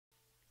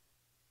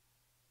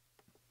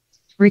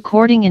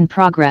Recording in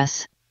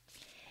progress.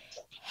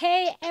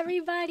 Hey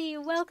everybody,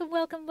 welcome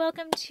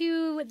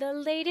to the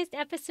latest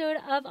episode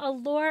of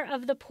Allure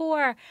of the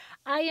Poor.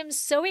 I am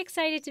so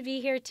excited to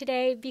be here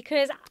today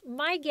because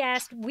my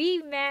guest, we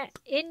met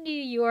in New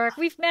York.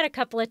 We've met a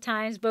couple of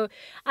times, but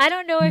I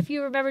don't know if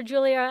you remember,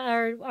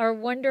 Julia, our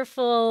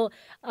wonderful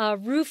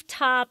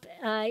rooftop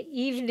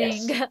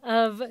evening Yes,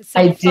 of I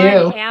some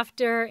fun do.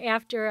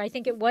 after I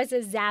think it was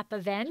a Zap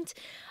event.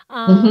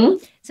 Hmm.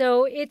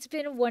 So it's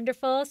been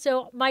wonderful.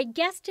 So my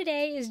guest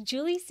today is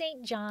Julie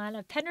St. John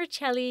of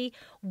Pedroncelli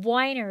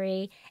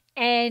Winery.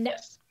 And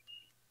Yes.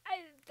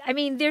 I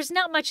mean, there's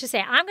not much to say.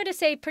 I'm going to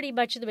say pretty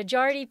much the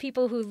majority of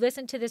people who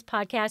listen to this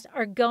podcast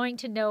are going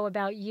to know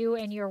about you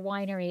and your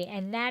winery.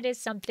 And that is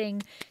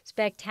something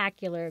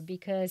spectacular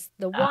because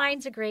the Ah,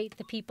 wines are great,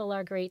 the people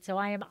are great. So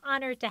I am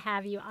honored to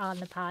have you on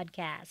the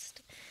podcast.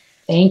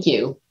 thank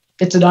you.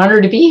 It's an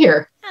honor to be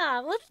here.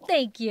 Ah, well,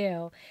 thank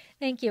you.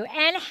 Thank you.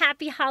 And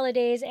happy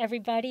holidays,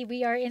 everybody.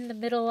 We are in the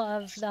middle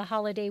of the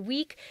holiday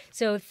week.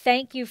 So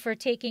thank you for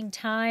taking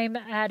time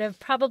out of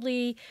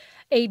probably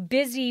a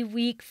busy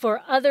week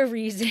for other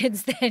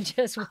reasons than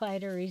just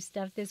winery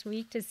stuff this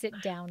week to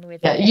sit down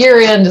with Yeah, me.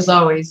 year end is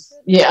always,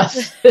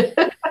 yes,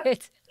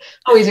 It's,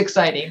 always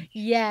exciting.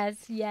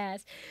 yes.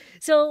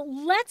 So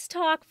let's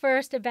talk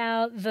first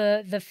about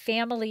the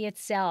family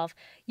itself.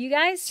 You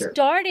guys Sure.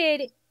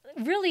 started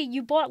really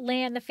you bought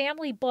land, the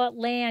family bought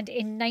land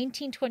in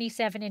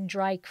 1927 in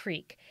Dry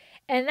Creek.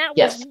 And that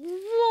was Yes,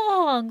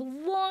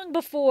 long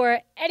before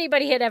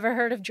anybody had ever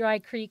heard of Dry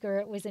Creek or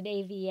it was an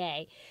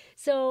AVA.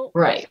 So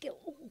right.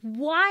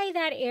 why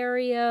that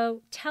area?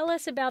 Tell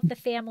us about the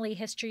family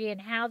history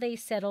and how they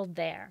settled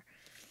there.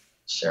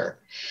 Sure.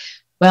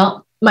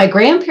 Well, my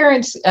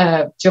grandparents,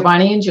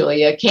 Giovanni and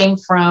Julia, came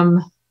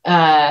from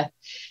uh,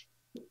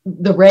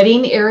 the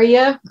Redding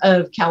area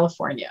of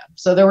California.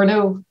 So there were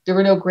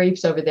no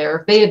grapes over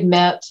there. They had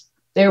met.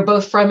 They were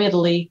both from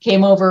Italy.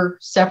 Came over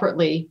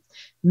separately.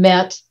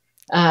 Met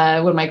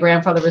when my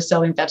grandfather was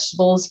selling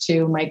vegetables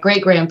to my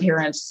great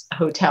grandparents'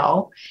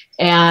 hotel,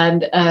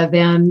 and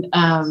then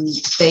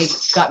they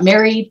got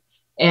married.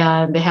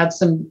 And they had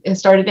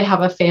started to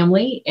have a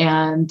family,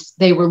 and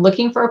they were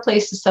looking for a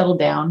place to settle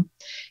down.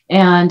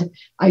 And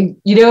it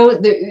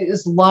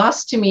is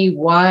lost to me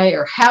why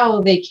or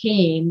how they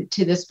came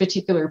to this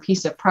particular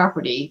piece of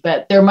property,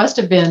 but there must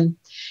have been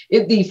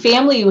the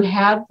family who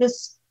had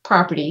this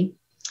property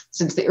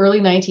since the early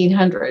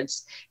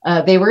 1900s.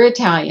 They were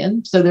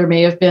Italian, so there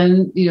may have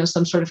been,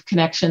 some sort of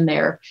connection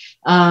there.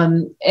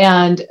 And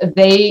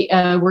they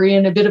were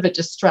in a bit of a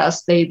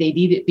distress. They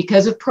needed,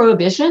 because of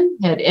prohibition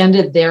had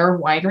ended their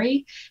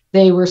winery.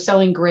 They were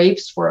selling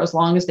grapes for as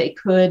long as they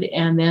could,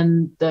 and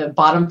then the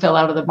bottom fell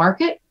out of the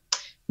market.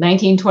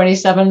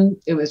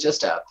 1927, it was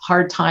just a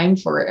hard time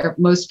for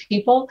most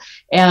people.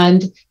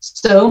 And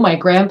so my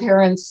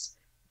grandparents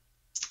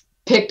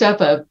picked up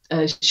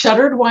a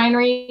shuttered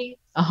winery,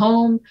 a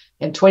home,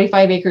 and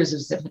 25 acres of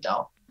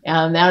Zinfandel.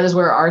 And that is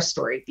where our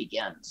story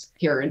begins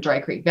here in Dry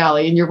Creek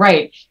Valley. And you're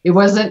right, it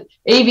wasn't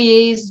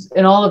AVAs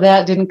and all of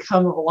that didn't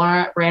come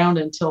around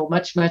until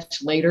much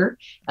later,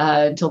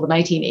 until the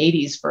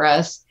 1980s for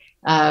us.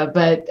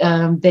 But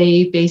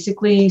they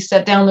basically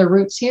set down their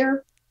roots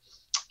here.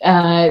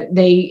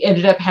 They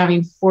ended up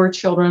having 4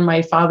 children.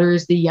 My father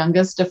is the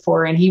youngest of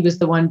 4, and he was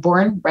the one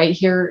born right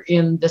here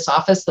in this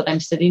office that I'm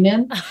sitting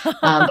in.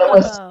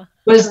 That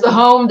was the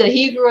home that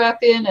he grew up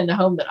in and the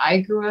home that I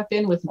grew up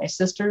in with my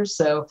sisters.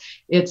 So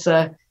it's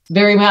I'm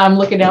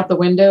looking out the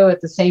window at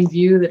the same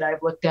view that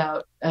I've looked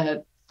out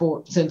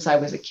since I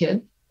was a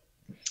kid.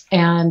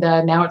 And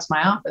now it's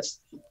my office.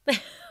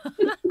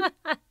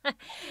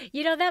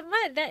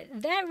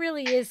 That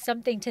really is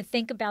something to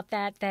think about,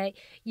 that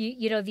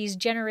these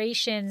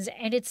generations,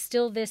 and it's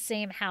still this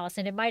same house,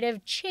 and it might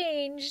have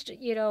changed,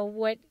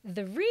 what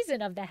the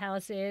reason of the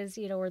house is,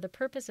 or the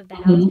purpose of the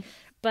house, Mm-hmm.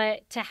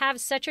 but to have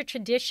such a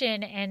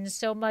tradition and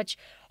so much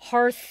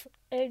hearth,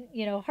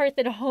 hearth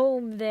and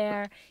home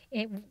there,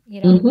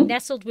 Mm-hmm.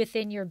 nestled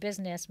within your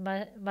business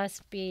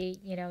must be,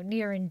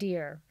 near and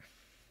dear.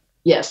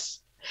 Yes.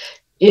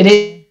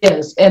 It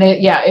is, and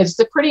it's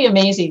pretty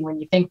amazing when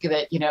you think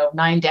that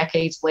 9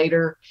 decades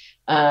later,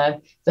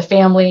 the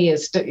family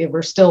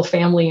we're still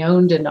family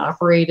owned and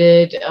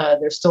operated.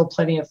 There's still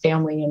plenty of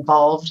family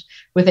involved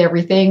with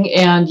everything,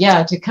 and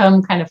to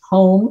come kind of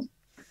home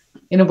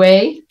in a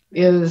way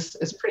is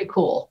pretty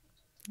cool.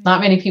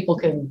 Not many people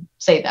can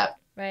say that.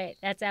 Right,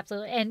 that's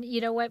absolutely. And you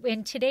know what?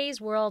 In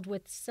today's world,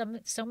 with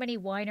so many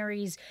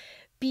wineries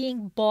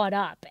being bought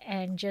up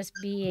and just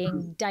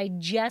being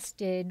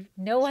digested,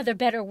 no other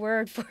better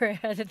word for it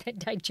other than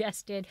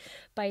digested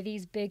by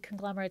these big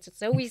conglomerates,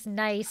 it's always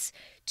nice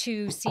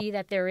to see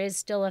that there is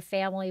still a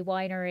family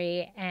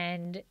winery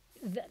and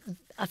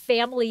a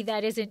family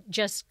that isn't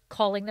just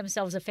calling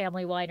themselves a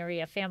family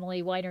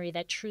winery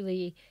that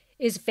truly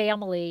is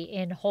family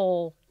in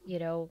whole,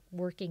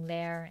 working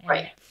there. And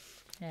Right.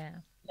 yeah,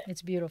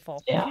 it's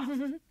beautiful. Yeah.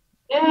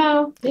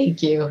 Yeah.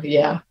 Thank you.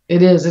 Yeah,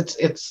 it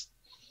is.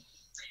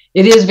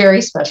 it is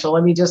very special.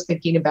 I mean, just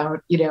thinking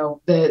about,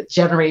 the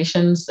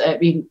generations. I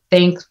mean,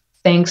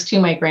 thanks to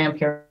my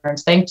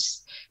grandparents,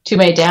 thanks to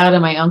my dad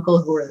and my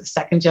uncle, who were the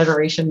second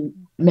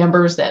generation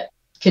members that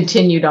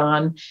continued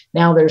on.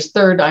 Now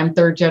I'm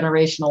third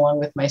generation, along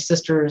with my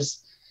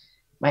sisters.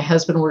 My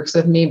husband works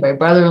with me. My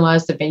brother-in-law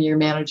is the vineyard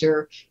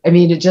manager. I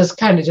mean, it just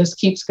kind of just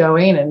keeps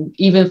going. And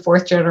even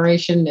fourth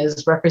generation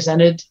is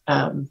represented.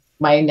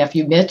 My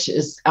nephew Mitch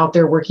is out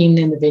there working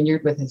in the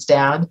vineyard with his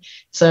dad.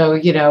 So,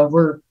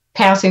 we're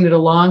passing it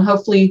along.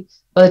 Hopefully,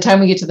 by the time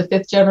we get to the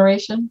fifth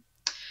generation,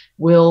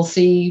 we'll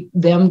see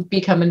them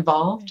become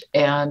involved,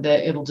 and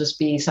it'll just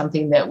be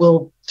something that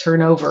will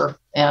turn over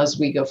as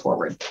we go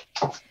forward.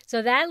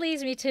 So that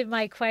leads me to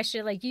my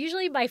question. Like,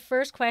 usually my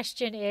first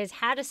question is,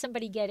 how does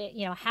somebody get it?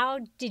 How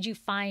did you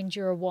find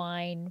your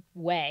wine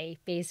way,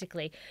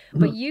 basically?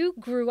 But you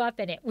grew up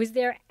in it. Was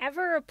there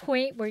ever a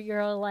point where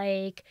you're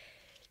like,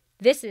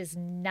 this is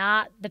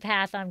not the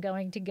path I'm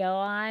going to go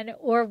on?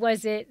 Or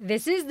was it,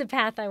 this is the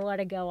path I want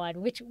to go on?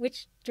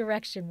 Which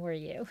direction were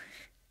you?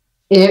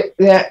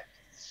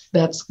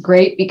 That's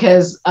great,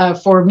 because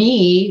for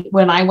me,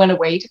 when I went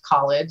away to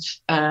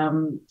college,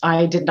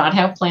 I did not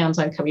have plans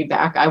on coming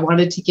back. I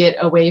wanted to get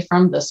away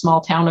from the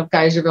small town of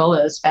Geyserville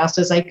as fast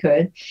as I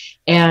could.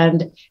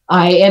 And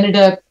I ended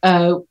up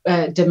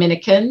at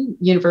Dominican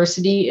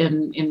University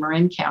in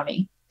Marin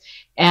County.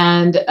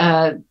 And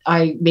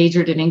I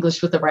majored in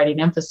English with a writing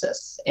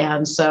emphasis.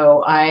 And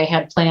so I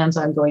had plans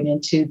on going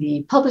into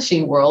the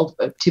publishing world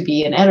to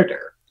be an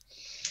editor.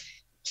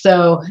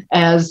 So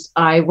as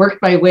I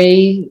worked my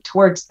way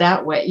towards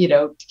that way,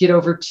 to get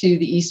over to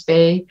the East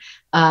Bay,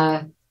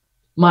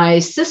 my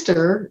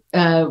sister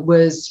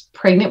was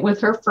pregnant with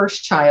her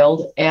first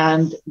child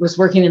and was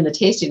working in the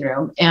tasting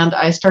room. And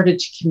I started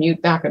to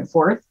commute back and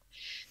forth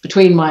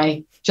between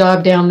my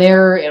job down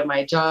there and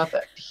my job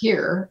up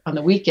here on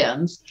the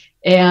weekends.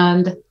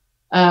 And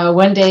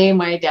one day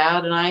my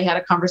dad and I had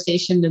a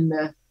conversation in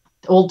the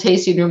old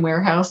tasting room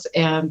warehouse,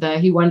 and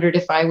he wondered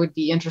if I would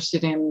be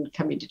interested in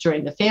coming to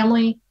join the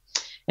family.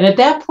 And at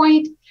that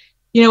point,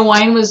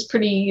 wine was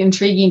pretty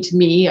intriguing to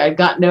me. I'd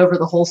gotten over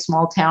the whole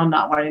small town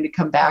not wanting to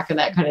come back and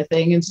that kind of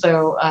thing. And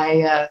so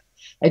I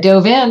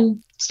dove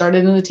in,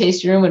 started in the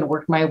tasting room, and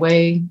worked my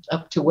way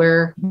up to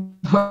where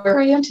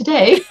I am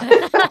today.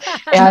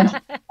 And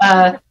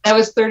that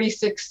was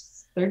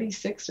 36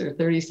 or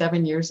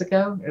 37 years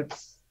ago.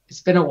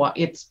 It's been a while.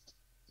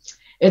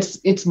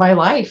 It's my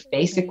life,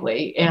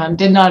 basically, and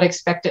did not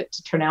expect it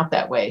to turn out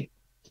that way.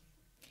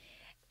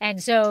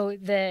 And so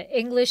the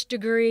English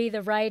degree,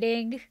 the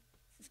writing,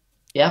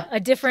 yeah, a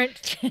different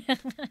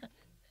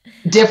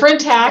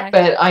tack,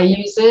 but I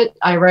use it.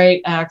 I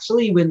write,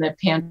 actually, when the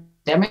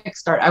pandemic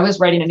started, I was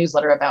writing a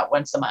newsletter about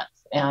once a month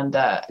and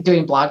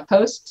doing blog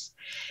posts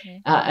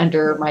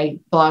under my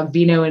blog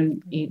Vino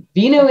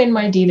in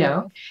My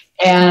Dino.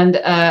 And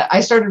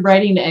I started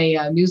writing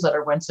a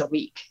newsletter once a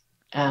week.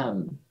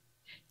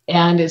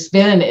 And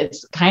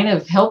it's kind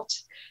of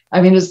helped.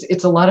 I mean,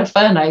 it's a lot of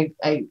fun. I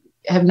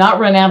have not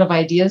run out of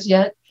ideas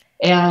yet.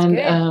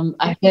 And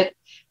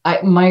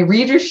my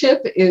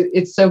readership,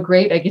 it's so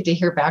great. I get to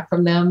hear back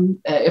from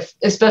them,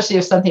 especially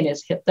if something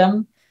has hit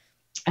them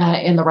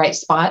in the right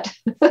spot.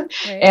 Right.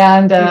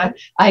 And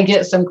I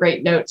get some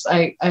great notes.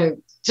 I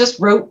just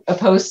wrote a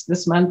post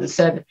this month that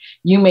said,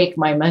 "You make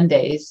my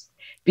Mondays,"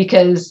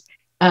 because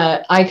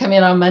I come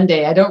in on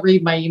Monday. I don't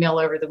read my email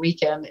over the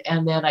weekend.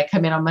 And then I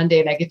come in on Monday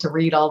and I get to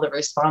read all the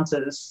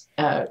responses.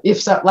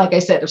 Like I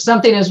said, if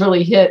something has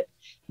really hit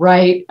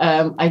right,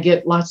 I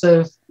get lots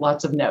of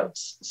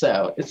notes.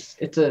 So that's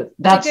a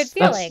good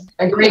feeling. That's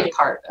a great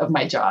part of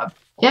my job.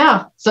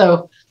 Yeah.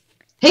 So,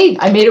 hey,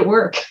 I made it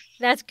work.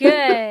 That's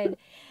good.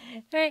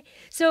 All right.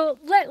 So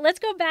let's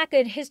go back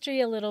in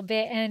history a little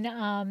bit,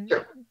 and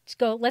sure.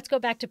 Let's go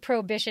back to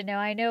Prohibition. Now,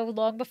 I know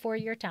long before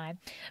your time,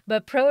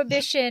 but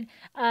Prohibition,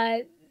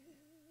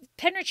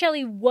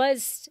 Pedroncelli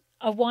was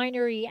a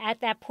winery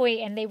at that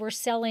point, and they were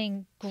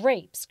selling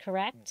grapes,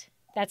 correct?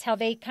 That's how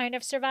they kind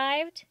of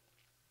survived?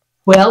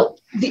 Well,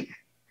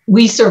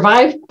 we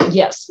survived,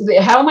 yes.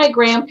 How my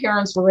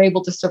grandparents were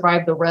able to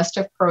survive the rest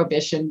of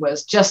Prohibition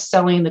was just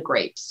selling the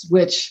grapes,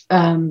 which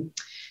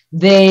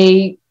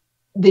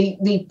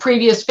the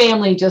previous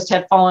family just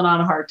had fallen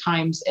on hard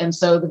times. And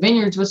so the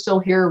vineyards were still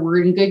here, were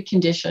in good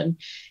condition.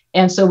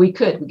 And so we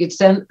could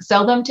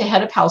sell them to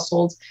head of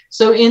households.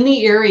 So in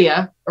the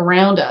area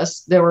around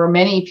us, there were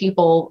many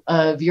people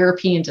of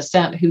European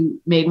descent who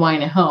made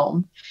wine at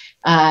home.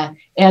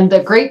 And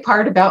the great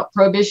part about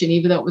Prohibition,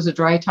 even though it was a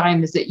dry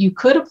time, is that you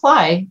could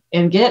apply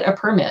and get a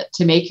permit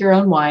to make your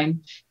own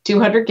wine,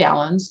 200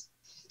 gallons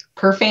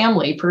per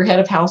family, per head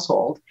of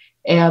household.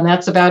 And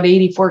that's about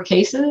 84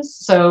 cases.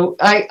 So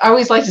I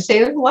always like to say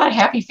there's a lot of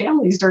happy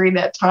families during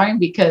that time,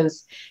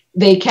 because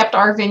they kept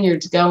our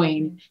vineyards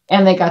going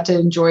and they got to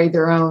enjoy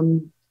their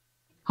own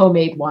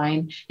homemade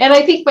wine. And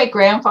I think my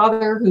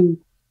grandfather, who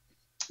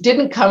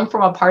didn't come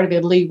from a part of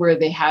Italy where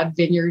they had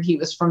vineyard, he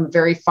was from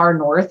very far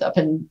north, up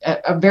in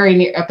very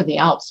near up in the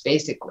Alps,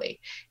 basically.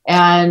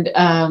 And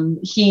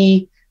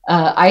he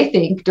I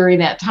think during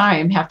that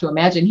time, have to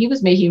imagine he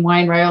was making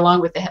wine right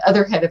along with the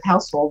other head of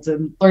households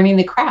and learning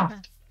the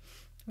craft.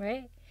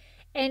 Right.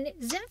 And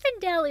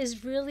Zinfandel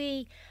is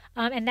really,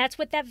 and that's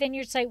what that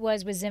vineyard site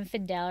was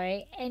Zinfandel,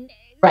 right? And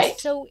Right.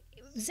 so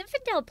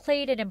Zinfandel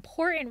played an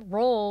important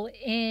role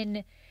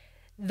in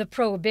the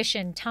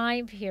Prohibition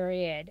time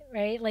period,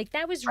 right? Like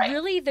that was Right.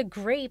 really the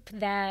grape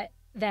that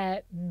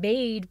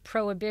made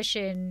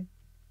Prohibition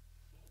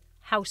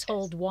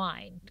household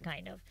wine,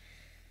 kind of.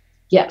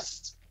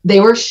 Yes. They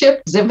were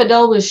shipped.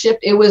 Zinfandel was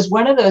shipped. It was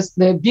one of those,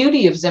 the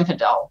beauty of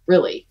Zinfandel,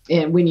 really,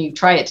 and when you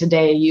try it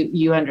today,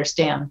 you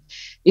understand,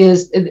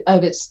 is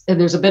of its,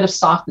 there's a bit of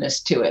softness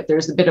to it.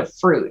 There's a bit of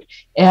fruit.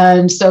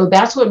 And so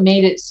that's what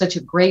made it such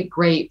a great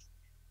grape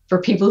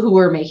for people who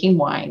were making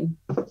wine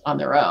on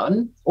their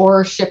own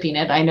or shipping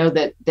it. I know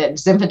that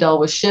Zinfandel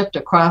was shipped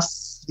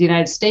across the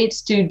United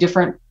States to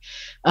different,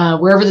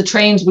 wherever the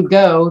trains would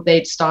go,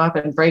 they'd stop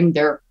and bring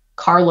their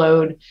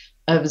carload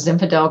of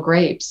Zinfandel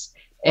grapes.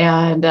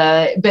 And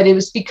but it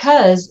was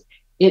because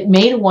it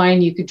made a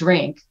wine you could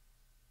drink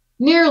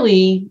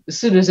nearly as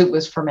soon as it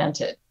was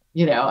fermented.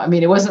 I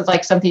mean, it wasn't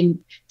like something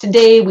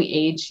today we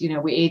age.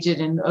 We age it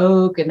in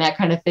oak and that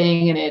kind of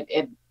thing, and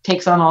it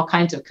takes on all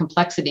kinds of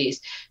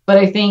complexities. But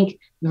I think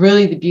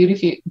really the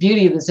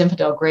beauty of the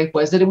Zinfandel grape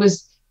was that it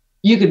was,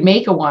 you could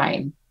make a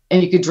wine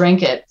and you could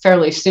drink it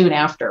fairly soon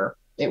after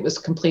it was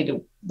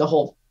completed, the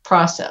whole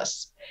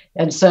process.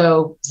 And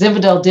so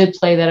Zinfandel did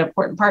play that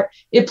important part.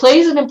 It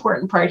plays an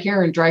important part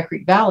here in Dry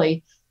Creek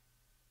Valley.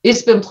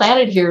 It's been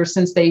planted here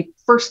since they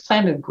first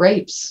planted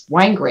grapes,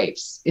 wine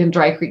grapes in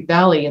Dry Creek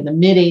Valley in the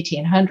mid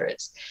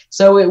 1800s.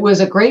 So it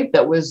was a grape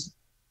that was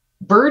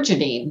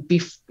burgeoning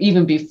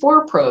even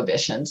before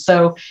Prohibition.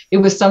 So it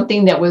was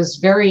something that was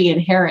very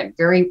inherent,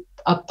 very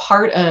a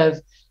part of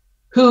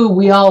who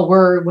we all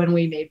were when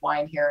we made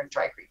wine here in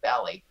Dry Creek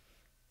Valley.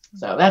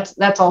 So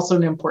that's also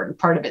an important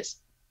part of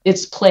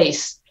its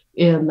place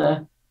in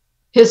the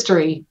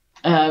history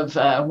of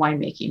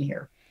winemaking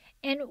here.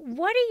 And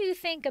what do you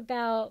think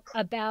about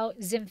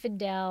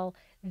Zinfandel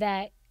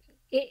that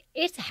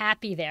it's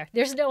happy there?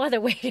 There's no other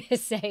way to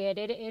say it.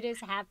 It is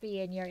happy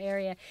in your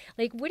area.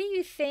 Like, what do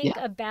you think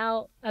Yeah.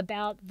 about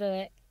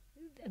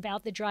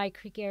the Dry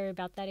Creek area,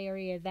 about that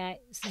area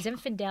that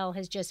Zinfandel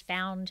has just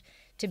found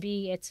to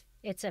be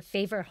it's a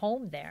favorite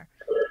home there?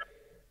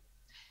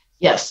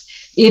 Yes,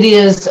 it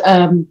is.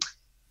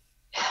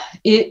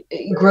 It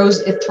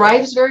grows, it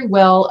thrives very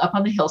well up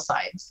on the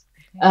hillsides,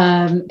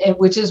 and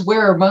which is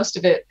where most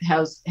of it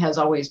has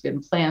always been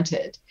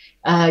planted.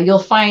 You'll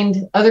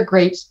find other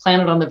grapes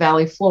planted on the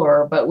valley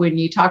floor, but when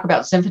you talk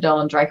about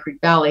Zinfandel in Dry Creek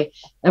Valley,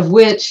 of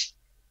which,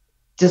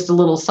 just a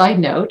little side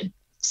note,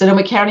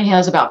 Sonoma County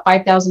has about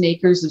 5,000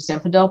 acres of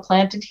Zinfandel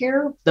planted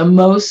here, the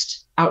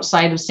most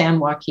outside of San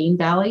Joaquin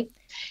Valley.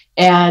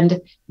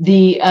 And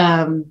the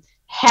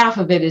half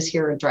of it is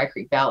here in Dry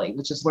Creek Valley,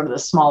 which is one of the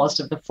smallest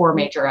of the four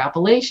major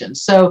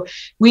appellations. So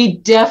we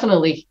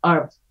definitely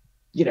are,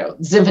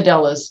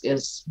 Zinfandel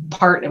is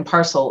part and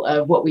parcel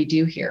of what we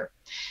do here.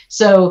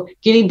 So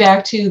getting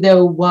back to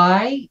the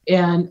why,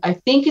 and I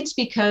think it's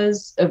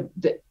because of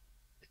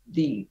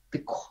the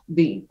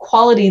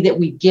quality that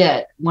we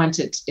get once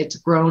it's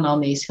grown on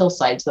these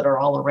hillsides that are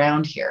all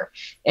around here.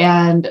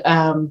 And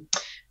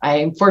I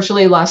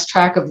unfortunately lost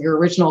track of your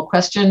original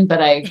question,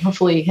 but I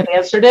hopefully have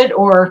answered it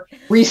or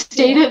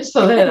restated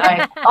so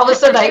that all of a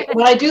sudden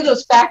when I do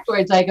those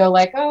factoids, I go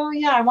like, oh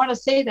yeah, I want to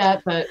say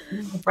that, but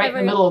right in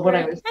the middle of what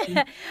I was saying.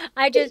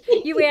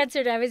 You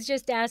answered. I was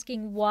just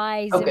asking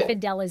why Okay.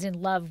 Zinfandel is in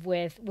love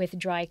with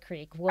Dry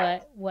Creek.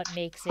 What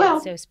makes it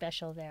Well, so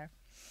special there?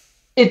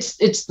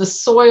 it's the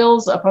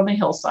soils up on the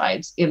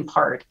hillsides in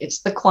part.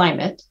 It's the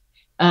climate.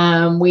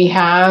 We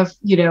have,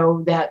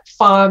 that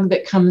fog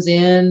that comes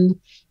in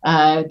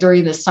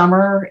during the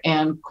summer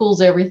and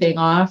cools everything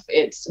off.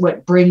 It's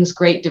what brings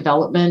great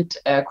development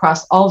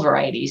across all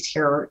varieties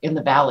here in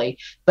the valley.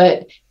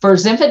 But for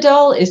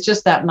Zinfandel, it's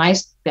just that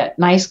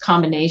nice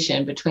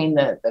combination between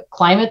the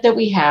climate that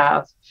we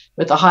have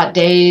with the hot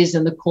days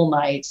and the cool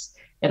nights,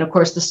 and of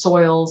course the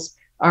soils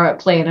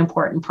play an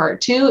important part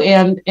too,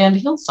 and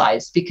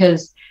hillsides,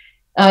 because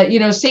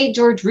St.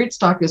 George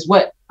rootstock is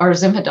what our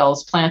Zinfandel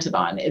is planted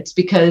on. It's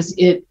because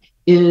it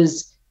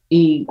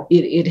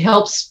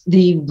helps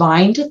the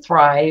vine to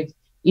thrive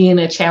in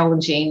a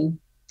challenging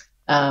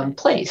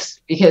place,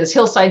 because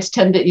hillsides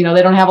tend to,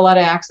 they don't have a lot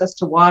of access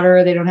to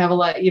water. They don't have a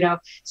lot,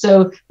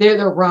 so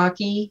they're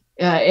rocky.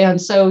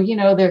 And so,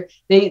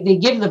 they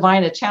give the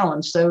vine a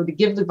challenge. So to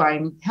give the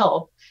vine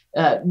help,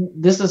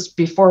 this is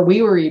before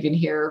we were even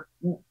here,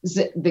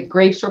 the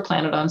grapes were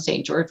planted on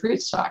St. George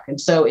rootstock. And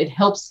so it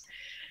helps,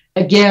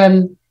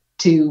 again,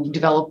 to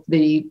develop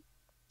the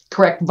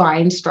correct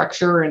vine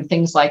structure and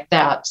things like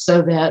that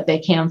so that they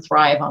can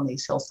thrive on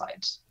these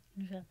hillsides.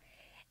 Okay.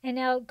 And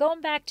now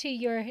going back to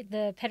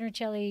the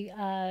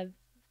Pedroncelli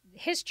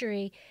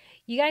history,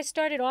 you guys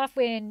started off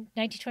in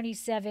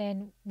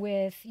 1927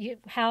 with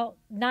how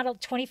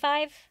not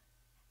 25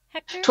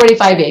 Hectares?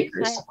 25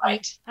 acres,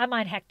 right? I'm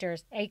on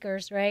hectares,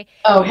 acres, right?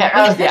 Oh, oh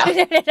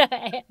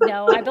yeah.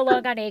 No, I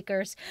belong on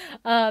acres.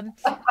 Um,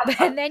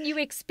 and then you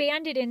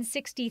expanded in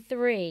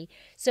 63.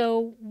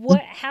 So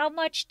how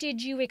much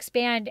did you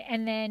expand?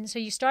 And then, so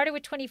you started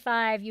with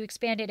 25, you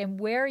expanded, and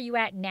where are you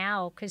at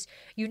now? Because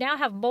you now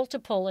have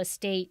multiple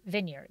estate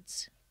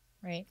vineyards,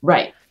 right?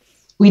 Right.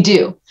 We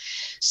do.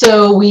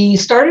 So we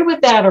started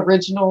with that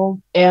original,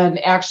 and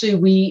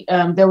actually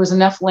there was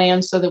enough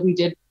land so that we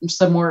did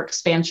some more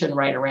expansion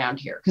right around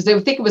here, because I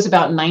think it was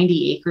about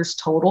 90 acres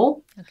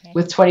total, Okay.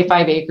 with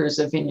 25 acres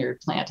of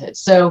vineyard planted.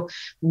 So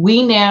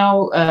we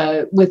now,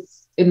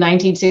 in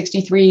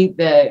 1963,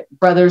 the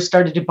brothers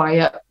started to buy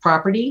up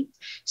property.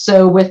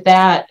 So with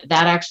that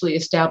actually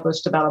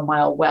established about a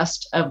mile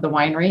west of the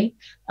winery,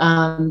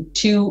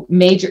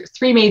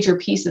 three major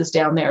pieces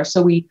down there.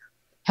 So we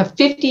have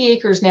 50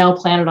 acres now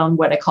planted on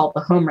what I call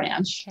the home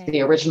ranch, okay,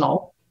 the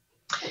original.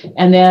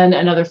 And then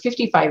another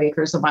 55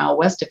 acres a mile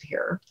west of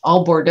here,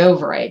 all Bordeaux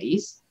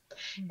varieties.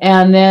 Mm-hmm.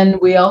 And then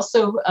we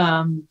also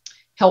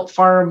help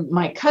farm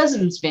my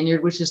cousin's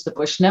vineyard, which is the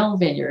Bushnell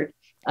vineyard,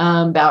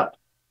 about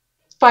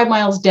 5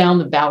 miles down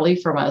the valley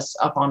from us,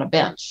 up on a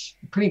bench,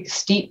 pretty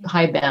steep,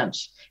 high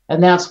bench.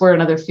 And that's where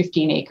another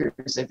 15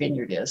 acres of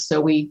vineyard is.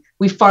 So we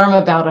farm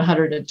about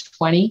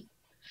 120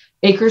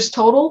 acres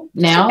total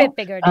now. Just a bit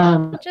bigger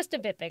now. Just a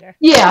bit bigger.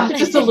 Yeah,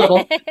 just a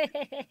little.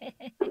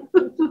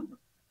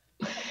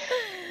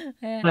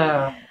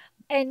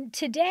 And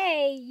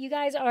today, you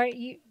guys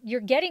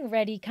you're getting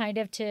ready kind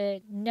of to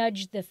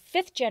nudge the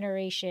 5th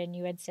generation,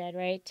 you had said,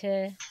 right?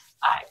 They're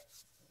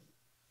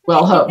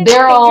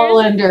all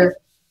under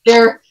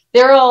the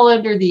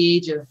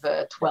age of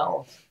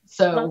 12.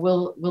 So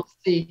we'll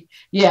see.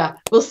 Yeah,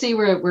 we'll see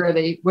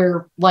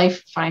where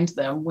life finds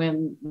them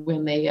when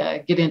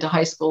they get into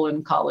high school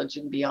and college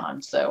and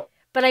beyond. So,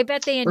 but I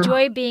bet they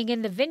enjoy being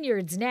in the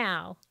vineyards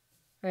now,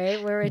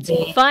 right? Where it's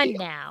fun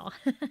now.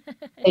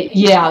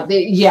 Yeah,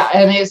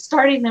 and it's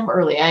starting them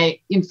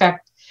early. In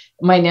fact,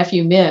 my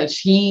nephew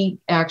Mitch, he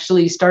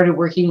actually started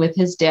working with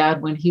his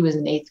dad when he was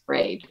in 8th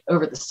grade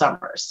over the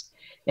summers,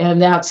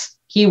 and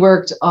he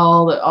worked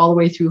all the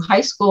way through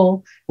high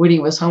school. When he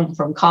was home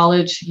from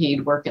college,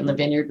 he'd work in the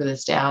vineyard with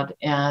his dad.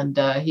 And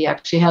he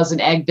actually has an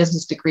ag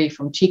business degree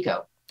from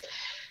Chico,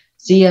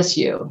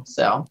 CSU.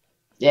 So,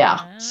 yeah.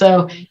 Wow.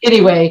 So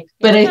anyway,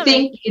 but I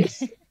think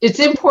it's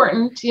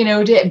important,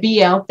 to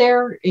be out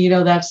there.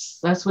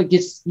 That's what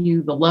gets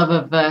you the love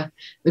of the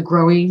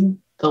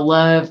growing, the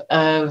love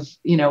of,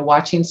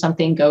 watching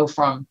something go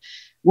from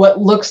what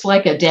looks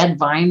like a dead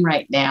vine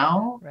right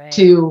now, right,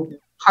 to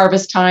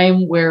harvest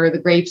time where the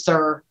grapes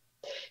are,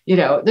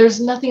 there's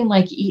nothing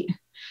like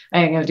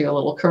I'm going to do a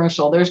little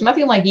commercial. There's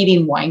nothing like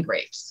eating wine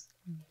grapes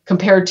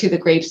compared to the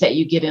grapes that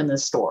you get in the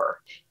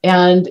store.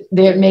 And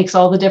it makes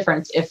all the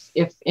difference.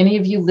 If any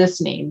of you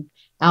listening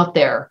out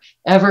there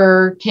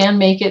ever can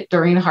make it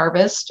during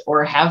harvest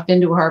or have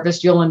been to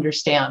harvest, you'll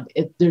understand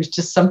it. There's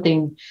just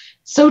something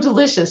so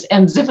delicious.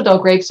 And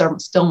Zinfandel grapes are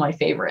still my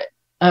favorite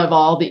of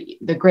all the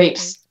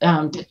grapes,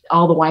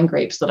 all the wine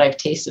grapes that I've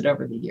tasted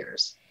over the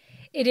years.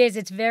 It is.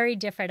 It's very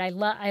different. I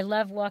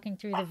love walking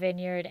through the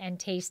vineyard and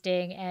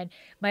tasting. And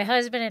my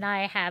husband and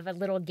I have a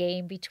little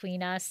game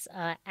between us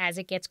as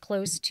it gets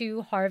close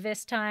to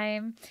harvest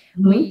time.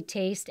 Mm-hmm. We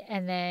taste,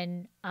 and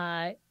then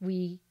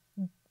we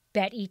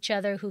bet each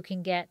other who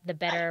can get the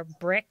better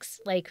bricks,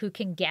 like who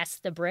can guess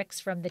the bricks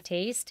from the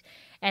taste,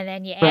 and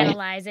then you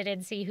analyze it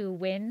and see who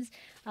wins.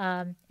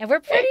 And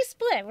we're pretty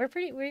split.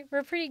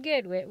 We're pretty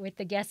good with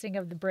the guessing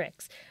of the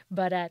bricks.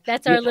 But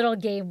that's our little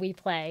game we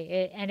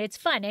play, and it's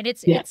fun, and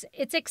it's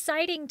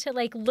exciting to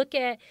look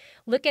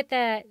at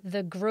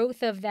the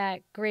growth of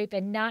that grape,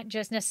 and not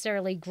just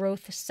necessarily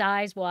growth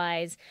size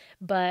wise,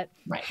 but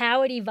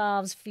how it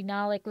evolves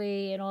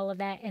phenolically and all of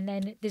that, and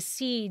then the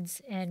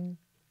seeds and.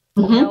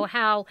 Mm-hmm.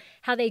 How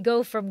they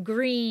go from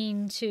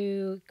green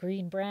to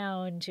green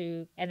brown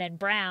to and then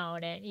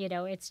brown, and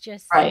it's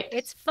just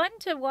it's fun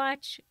to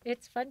watch.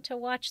 It's fun to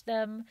watch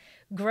them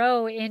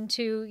grow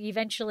into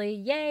eventually,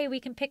 yay, we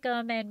can pick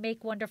them and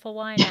make wonderful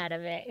wine out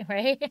of it,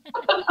 right?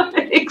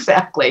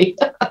 Exactly.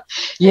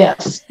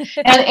 Yes,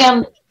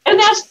 and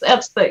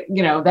that's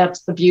the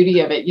that's the beauty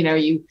of it.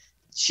 You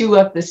chew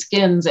up the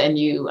skins and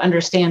you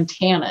understand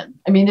tannin.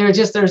 I mean,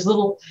 there's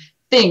little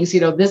things,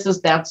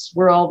 that's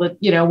where all the,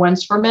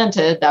 once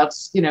fermented,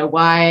 that's,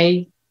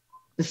 why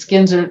the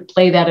skins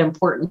play that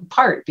important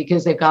part,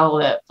 because they've got all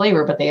that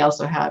flavor, but they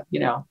also have,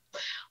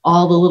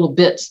 all the little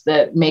bits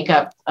that make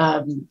up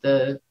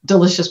the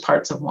delicious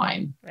parts of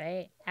wine.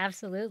 Right.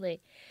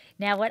 Absolutely.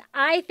 Now, what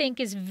I think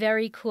is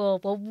very cool,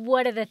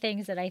 one of the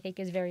things that I think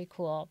is very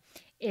cool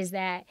is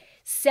that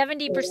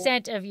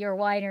 70% of your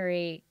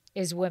winery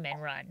is women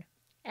run.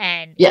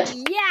 And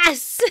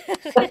yes.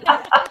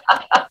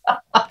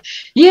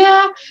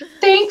 Yeah,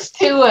 thanks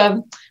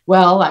to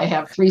I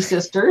have 3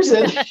 sisters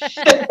and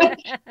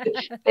cousins.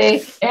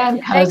 Thanks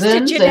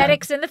to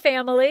genetics in the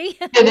family.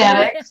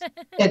 Genetics.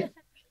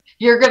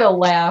 You're gonna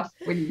laugh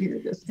when you hear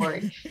this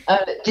story.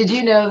 Did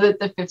you know that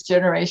the 5th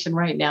generation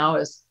right now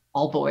is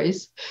all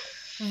boys?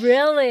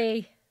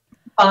 Really?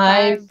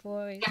 Five Five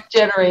boys.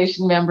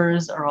 generation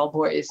members are all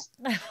boys.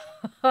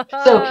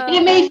 So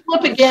it may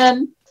flip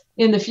again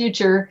in the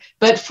future,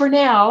 but for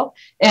now,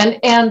 and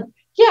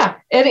yeah,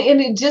 and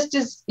it just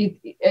is,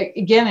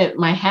 again,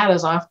 my hat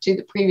is off to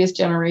the previous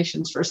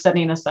generations for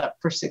setting us up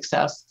for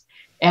success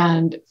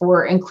and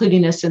for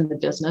including us in the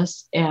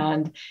business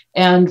and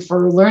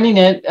for learning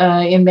it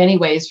in many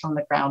ways from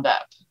the ground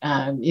up.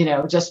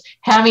 Just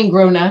having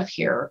grown up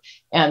here,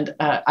 and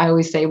I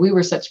always say we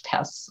were such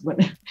pests when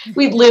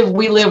we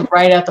lived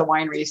right at the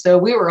winery, so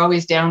we were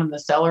always down in the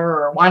cellar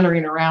or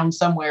wandering around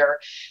somewhere,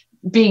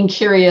 being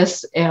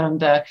curious,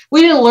 and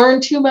we didn't learn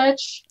too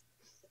much,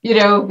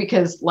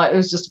 because it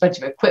was just a bunch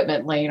of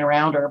equipment laying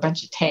around or a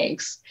bunch of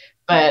tanks.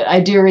 But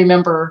I do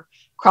remember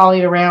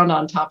crawling around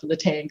on top of the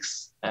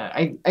tanks.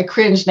 I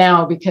cringe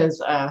now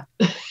because I'm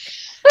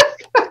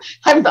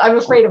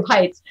afraid of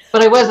heights,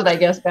 but I wasn't, I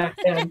guess, back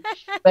then.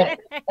 But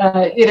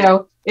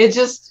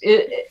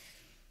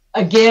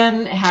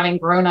again, having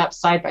grown up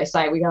side by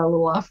side, we got a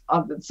little off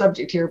on the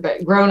subject here,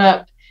 but growing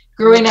up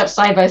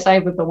side by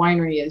side with the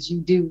winery is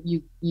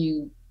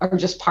you are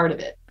just part of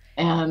it.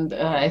 And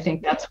I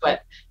think that's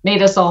what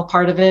made us all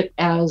part of it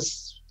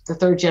as the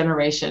third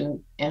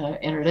generation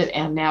entered it.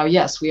 And now,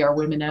 yes, we are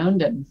women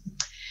owned and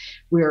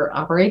we're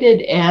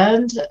operated,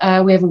 and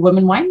we have a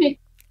woman winemaker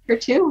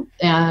too.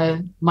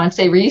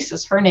 Montse Reese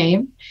is her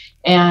name,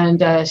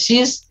 and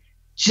she's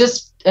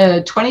just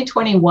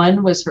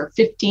 2021 was her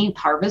 15th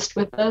harvest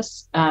with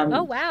us.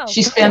 Oh, wow.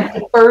 She spent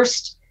the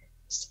first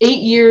 8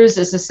 years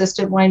as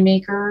assistant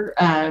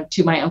winemaker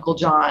to my Uncle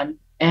John,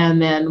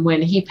 and then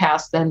when he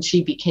passed, then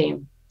she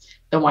became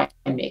the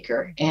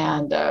winemaker,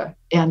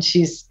 and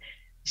she's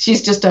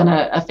just done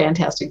a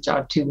fantastic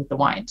job too with the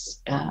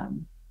wines.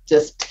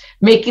 Just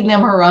making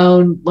them her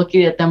own,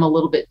 looking at them a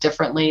little bit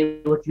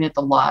differently, looking at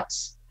the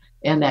lots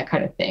and that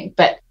kind of thing.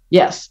 But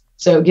yes,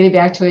 so getting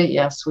back to it,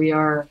 yes, we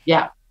are,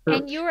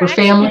 and you were for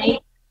family.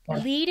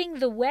 leading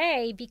the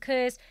way,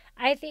 because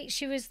I think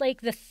she was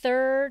like the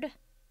third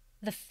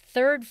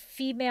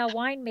female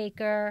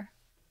winemaker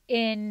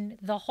in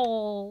the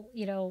whole,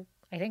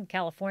 I think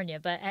California,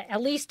 but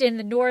at least in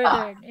the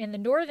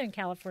northern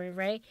California,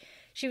 right?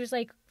 She was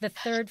like the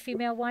third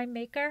female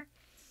winemaker.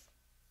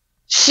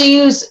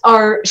 She's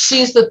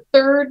the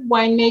third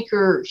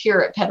winemaker here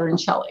at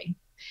Pedroncelli,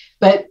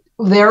 but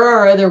there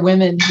are other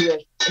women who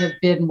have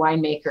been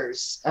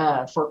winemakers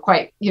for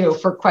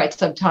quite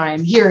some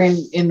time here in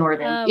the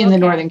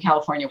Northern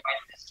California wine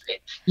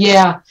industry.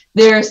 Yeah,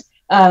 there's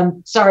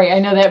sorry, I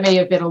know that may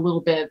have been a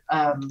little bit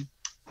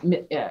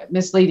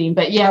misleading,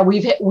 but yeah,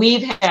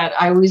 we've had,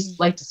 I always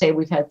like to say,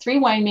 we've had 3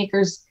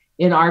 winemakers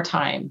in our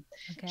time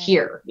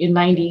here in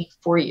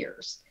 94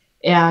 years.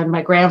 And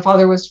my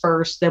grandfather was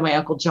first, then my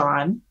Uncle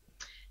John.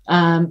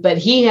 But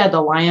he had the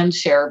lion's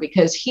share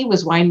because he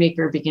was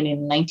winemaker beginning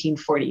in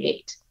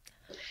 1948.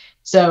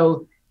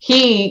 So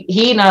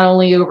he not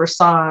only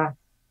oversaw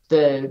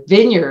the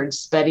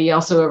vineyards, but he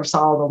also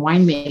oversaw the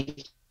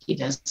winemaking.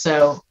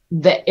 So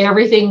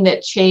everything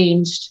that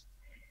changed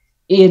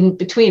in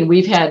between,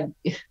 we've had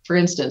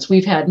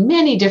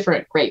many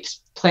different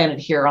grapes planted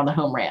here on the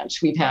home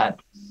ranch. We've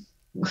had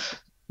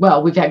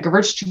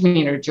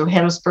Gewürztraminer,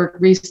 Johannesburg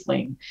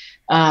Riesling,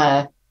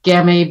 Napa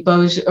Gamay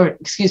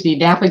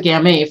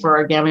for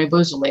our Gamay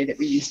Beaujolais that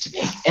we used to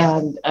make.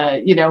 And,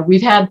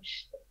 we've had,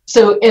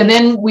 and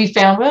then we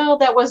found, well,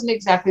 that wasn't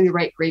exactly the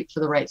right grape for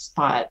the right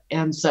spot.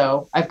 And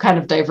so I've kind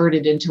of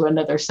diverted into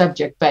another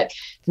subject, but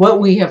what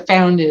we have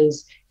found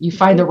is you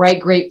find the right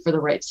grape for the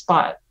right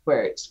spot,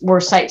 where it's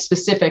more site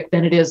specific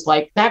than it is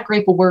like that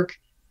grape will work.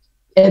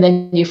 And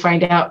then you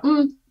find out,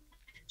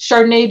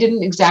 Chardonnay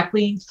didn't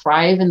exactly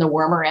thrive in the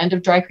warmer end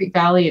of Dry Creek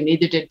Valley, and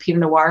neither did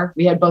Pinot Noir.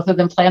 We had both of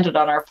them planted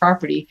on our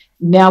property.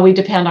 Now we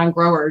depend on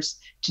growers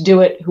to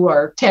do it who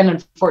are 10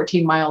 and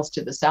 14 miles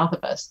to the south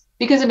of us,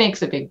 because it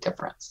makes a big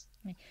difference.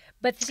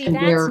 But see,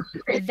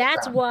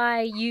 that's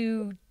why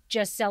you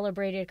just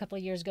celebrated a couple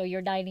of years ago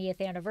your 90th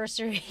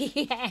anniversary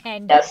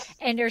and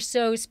are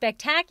so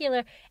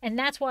spectacular. And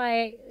that's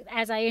why,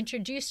 as I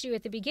introduced you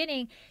at the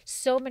beginning,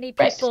 so many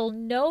people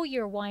know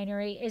your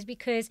winery, is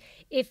because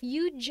if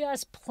you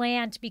just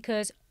plant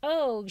because,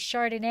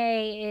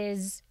 Chardonnay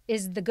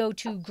is the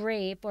go-to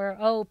grape,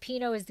 or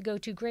Pinot is the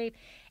go-to grape,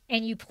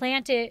 and you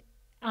plant it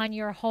on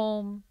your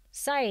home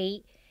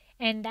site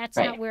and that's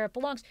not where it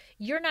belongs,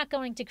 you're not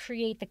going to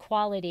create the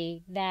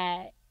quality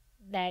that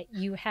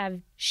you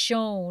have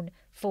shown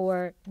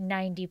for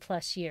 90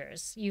 plus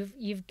years.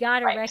 You've got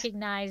to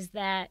recognize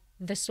that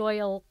the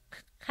soil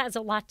has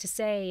a lot to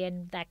say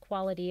in that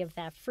quality of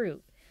that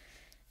fruit.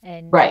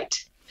 And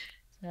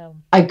so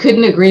I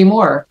couldn't agree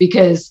more,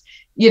 because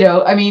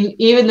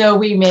even though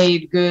we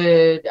made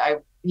good,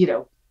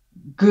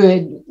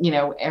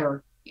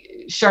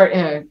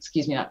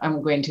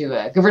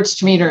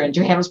 Gewürztraminer and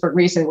Johannesburg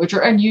Riesling, which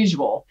are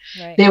unusual.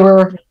 They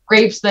were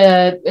grapes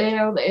that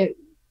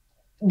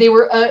they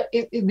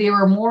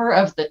were more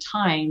of the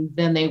time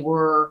than they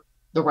were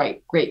the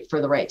right grape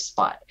for the right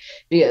spot.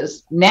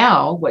 Because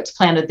now what's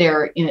planted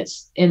there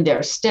in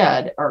their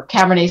stead are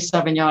Cabernet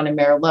Sauvignon and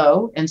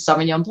Merlot and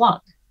Sauvignon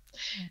Blanc,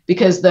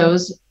 because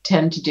those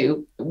tend to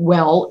do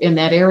well in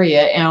that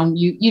area. And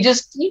you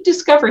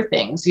discover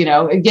things,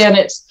 again,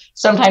 it's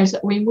sometimes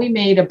we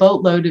made a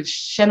boatload of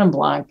Chenin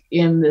Blanc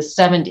in the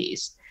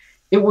 70s.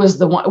 It was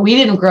the one, we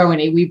didn't grow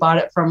any, we bought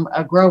it from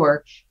a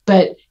grower,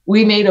 but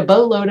we made a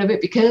boatload of it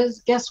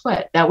because guess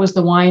what? That was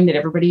the wine that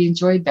everybody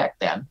enjoyed back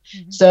then.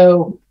 Mm-hmm.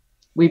 So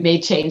we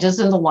made changes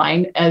in the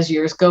line as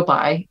years go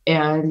by.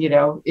 And,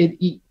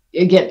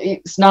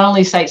 it's not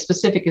only site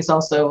specific, it's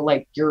also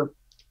like your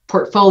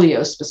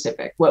portfolio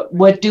specific.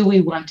 What do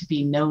we want to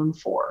be known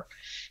for?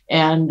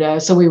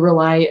 And so we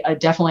rely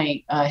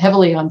definitely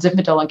heavily on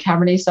Zinfandel and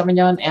Cabernet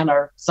Sauvignon, and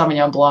our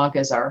Sauvignon Blanc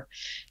as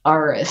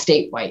our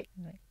estate white.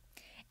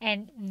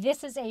 And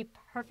this is a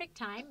perfect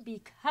time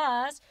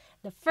because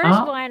the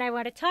first wine I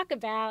want to talk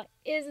about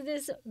is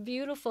this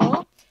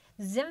beautiful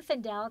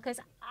Zinfandel. Because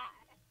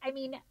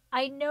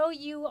I know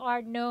you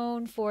are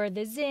known for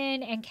the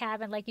Zin and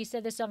Cab, and like you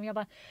said, the Sauvignon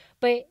Blanc.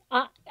 But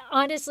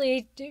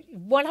honestly,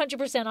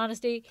 100%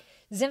 honesty,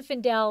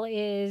 Zinfandel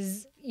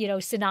is,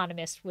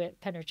 synonymous with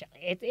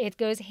Pedroncelli. It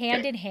goes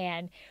hand in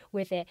hand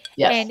with it.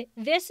 Yes. And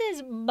this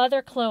is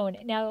Mother Clone.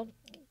 Now,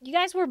 you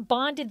guys were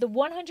bonded the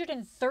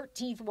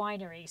 113th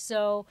winery,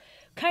 so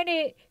kind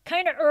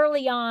of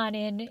early on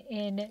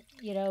in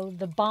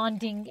the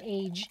bonding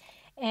age,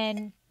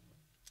 and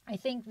I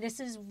think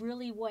this is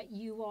really what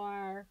you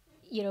are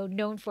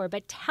known for.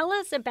 But tell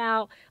us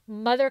about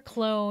Mother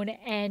Clone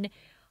and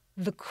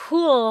the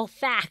cool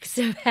facts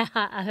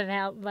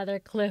about Mother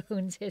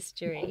Clone's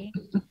history.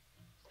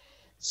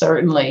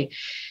 Certainly.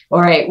 All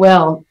right.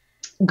 Well,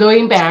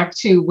 going back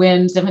to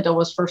when Zinfandel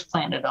was first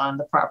planted on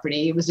the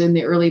property, it was in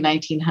the early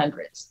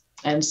 1900s.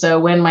 And so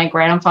when my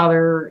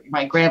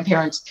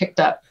grandparents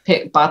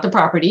bought the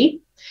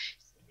property,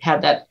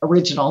 had that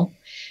original,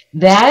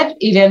 that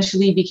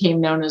eventually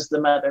became known as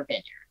the Mother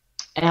Vineyard.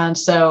 And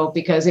so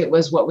because it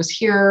was what was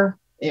here,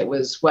 it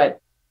was what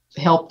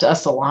helped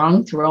us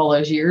along through all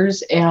those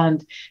years.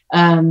 And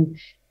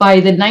by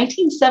the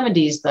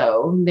 1970s,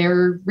 though,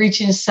 they're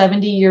reaching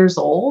 70 years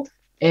old.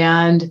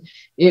 And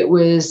it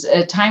was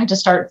a time to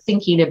start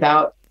thinking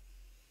about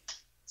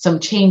some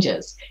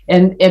changes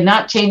and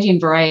not changing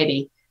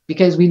variety,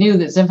 because we knew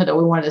that Zinfandel,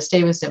 we wanted to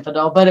stay with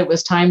Zinfandel, but it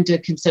was time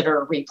to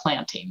consider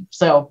replanting.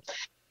 So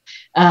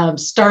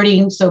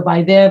so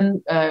by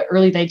then,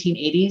 early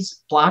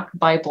 1980s, block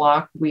by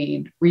block,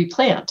 we'd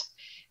replant.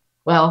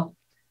 Well,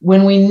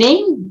 when we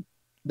named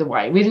the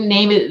wine, we didn't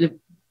name it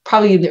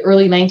probably in the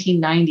early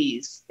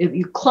 1990s.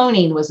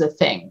 Cloning was a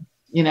thing.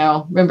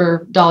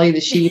 Remember Dolly the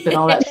sheep and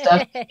all that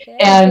stuff.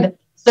 And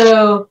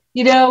so,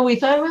 we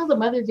thought, well, the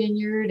Mother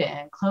Vineyard,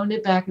 and cloned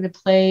it back into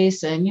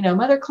place. And,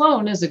 Mother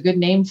Clone is a good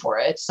name for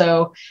it.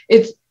 So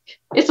it's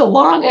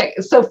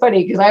so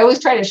funny because I always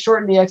try to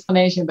shorten the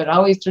explanation, but it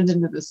always turns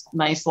into this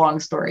nice long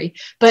story.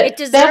 But it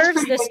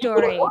deserves the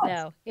story,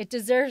 though. It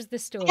deserves the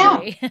story.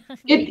 Yeah,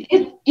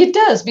 it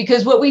does,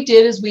 because what we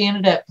did is we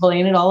ended up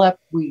pulling it all up.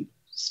 We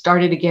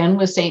started again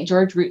with St.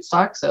 George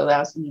rootstock. So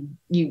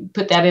you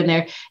put that in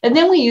there. And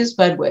then we used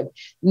budwood,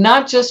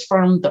 not just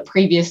from the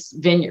previous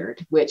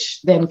vineyard,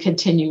 which then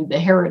continued the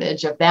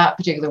heritage of that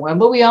particular one.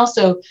 But we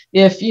also,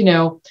 if,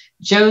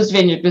 Joe's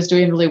vineyard was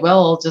doing really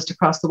well just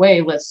across the way,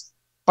 let's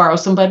borrow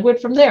some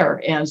budwood from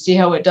there and see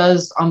how it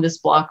does on this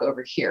block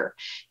over here.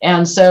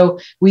 And so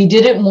we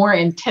did it more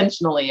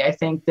intentionally, I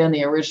think, than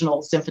the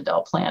original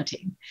Zinfandel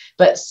planting.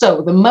 But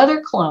so the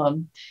Mother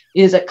Clone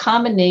is a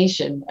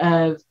combination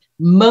of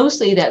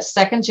mostly that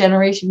second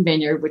generation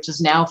vineyard, which is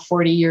now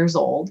 40 years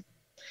old,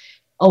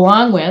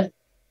 along with,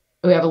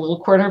 we have a little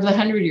quarter of the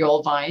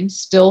 100-year-old vine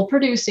still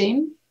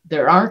producing.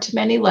 There aren't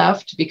many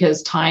left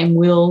because time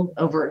will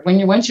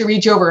once you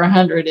reach over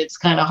 100, it's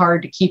kind of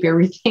hard to keep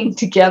everything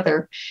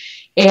together.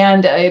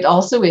 And it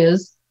also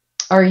is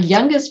our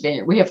youngest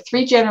vineyard. We have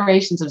 3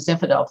 generations of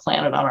Zinfandel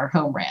planted on our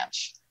home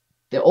ranch.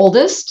 The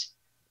oldest,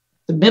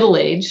 the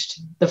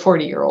middle-aged, the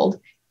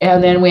 40-year-old,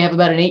 and then we have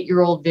about an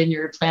 8-year-old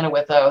vineyard planted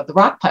with the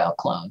Rockpile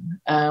clone,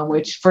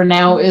 which for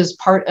now is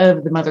part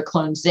of the Mother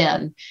Clone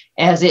Zin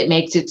as it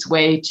makes its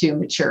way to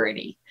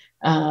maturity.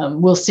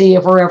 We'll see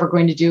if we're ever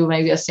going to do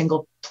maybe a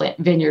single plant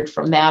vineyard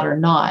from that or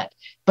not.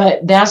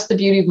 But that's the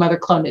beauty of Mother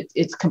Clone.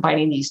 It's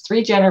combining these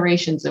 3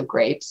 generations of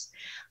grapes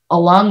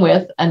along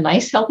with a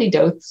nice healthy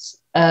dose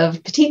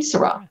of Petite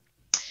Sirah.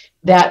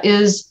 That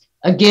is,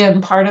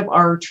 again, part of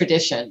our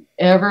tradition.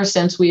 Ever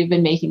since we've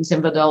been making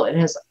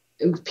Zinfandel,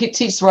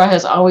 Petite Sirah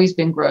has always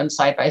been grown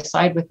side by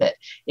side with it.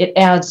 It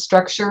adds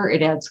structure,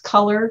 it adds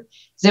color.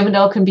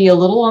 Zinfandel can be a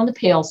little on the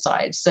pale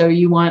side. So if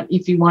you want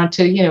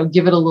to,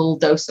 give it a little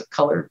dose of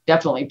color,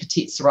 definitely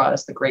Petite Sirah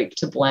is the grape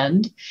to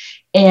blend.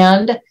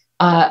 And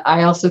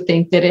I also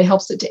think that it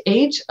helps it to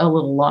age a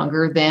little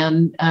longer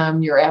than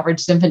your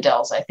average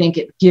Zinfandels. I think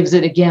it gives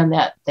it, again,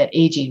 that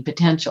aging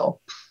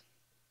potential.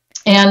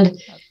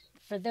 And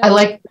for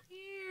those,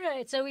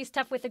 it's always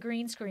tough with a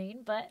green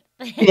screen, but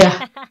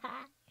yeah.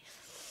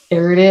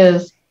 There it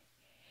is.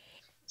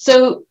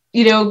 So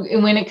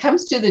when it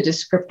comes to the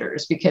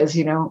descriptors, because,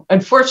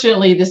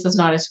 unfortunately, this is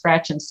not a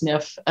scratch and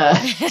sniff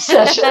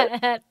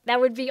session. That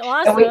would be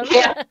And we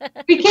awesome.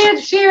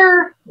 can't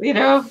share,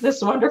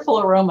 this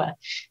wonderful aroma.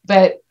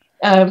 But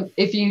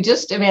if you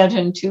just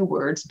imagine two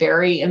words,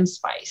 berry and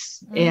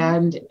spice,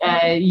 and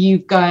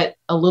you've got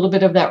a little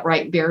bit of that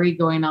ripe berry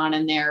going on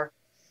in there.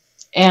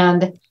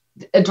 And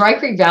Dry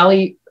Creek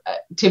Valley,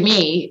 to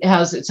me,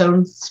 has its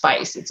own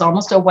spice. It's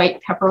almost a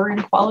white pepper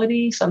in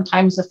quality,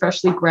 sometimes a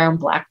freshly ground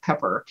black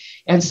pepper.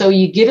 And so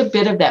you get a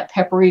bit of that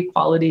peppery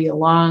quality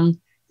along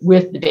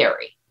with the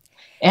berry.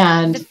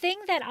 And the thing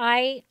that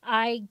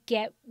I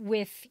get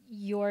with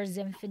your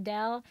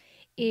Zinfandel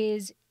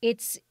is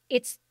it's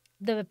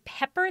the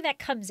pepper that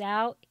comes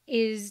out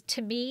is,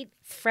 to me,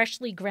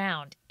 freshly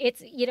ground.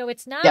 It's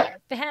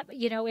not,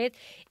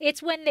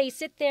 it's when they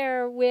sit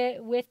there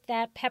with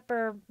that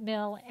pepper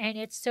mill and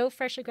it's so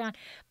freshly ground.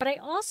 But I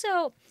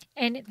also,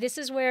 and this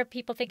is where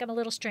people think I'm a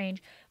little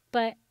strange,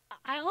 but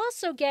I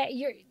also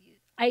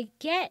I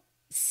get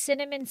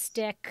cinnamon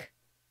stick,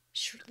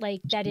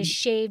 like that is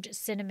shaved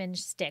cinnamon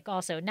stick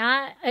also.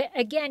 Not,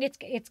 again,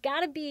 it's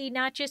got to be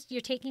not just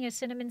you're taking a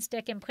cinnamon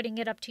stick and putting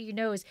it up to your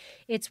nose.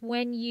 It's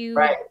when you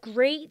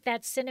grate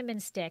that cinnamon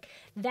stick.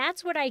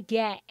 That's what I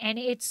get. And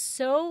it's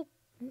so,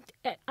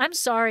 I'm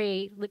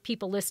sorry,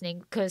 people listening,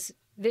 because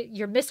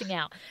you're missing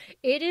out.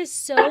 It is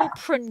so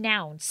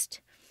pronounced.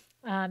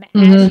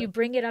 As you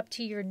bring it up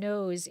to your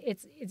nose,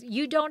 it's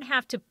you don't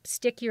have to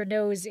stick your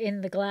nose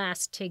in the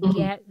glass to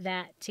get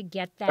that.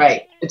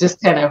 Right, it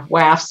just kind of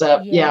wafts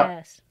up.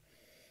 Yes.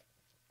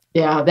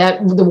 Yeah,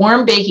 that the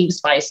warm baking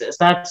spices.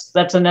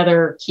 That's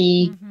another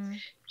key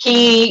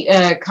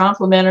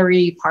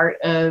complementary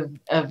part of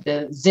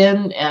the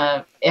Zin,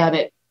 and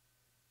it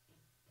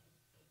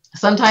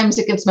sometimes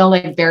it can smell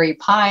like berry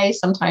pie.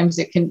 Sometimes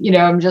it can,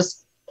 I'm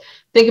just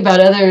think about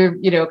other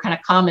kind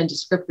of common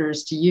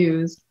descriptors to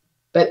use.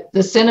 But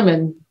the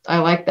cinnamon, I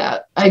like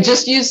that. I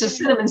just used a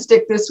cinnamon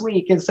stick this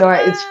week, and so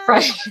it's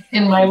fresh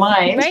in my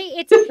mind. Right?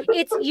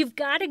 It's you've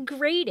got to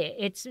grate it.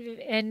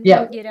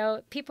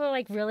 People are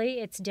like, really?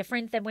 It's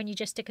different than when you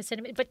just stick a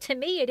cinnamon. But to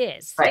me, it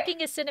is. Right.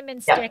 Sticking a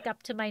cinnamon stick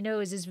up to my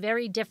nose is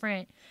very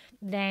different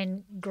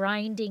than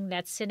grinding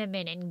that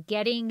cinnamon and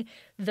getting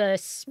the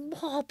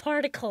small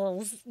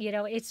particles.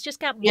 It's just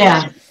got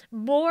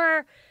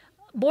more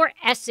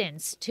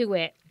essence to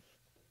it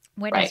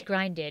when it's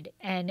grinded,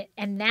 and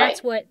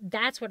that's what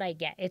I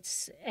get.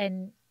 It's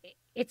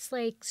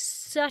like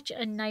such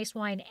a nice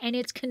wine, and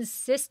it's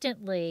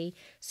consistently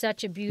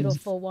such a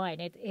beautiful wine.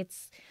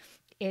 It's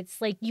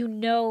like,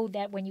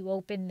 that when you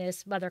open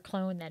this Mother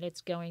Clone, that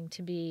it's going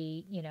to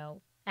be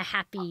a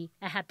happy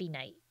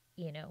night.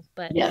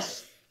 But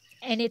yes,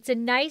 and it's a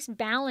nice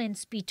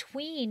balance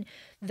between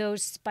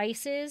those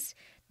spices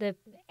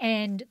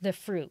and the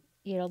fruit.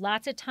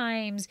 Lots of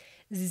times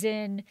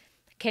Zin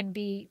can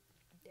be,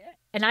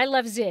 and I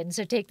love Zin,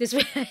 so take this.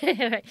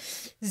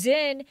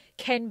 Zin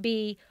can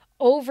be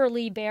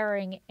overly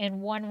bearing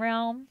in one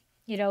realm.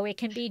 It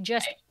can be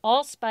just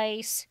all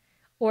spice,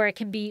 or it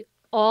can be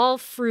all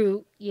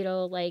fruit,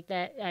 like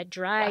that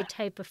dry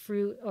type of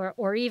fruit,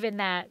 or even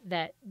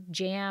that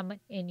jam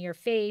in your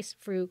face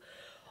fruit.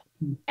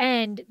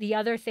 And the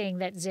other thing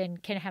that Zin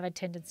can have a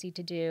tendency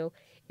to do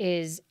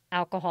is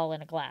alcohol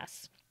in a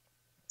glass.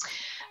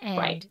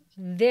 And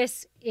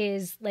this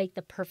is like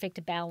the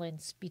perfect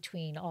balance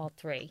between all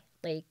three.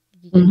 Like,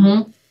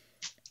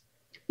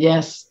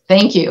 yes,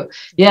 thank you.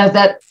 Yeah,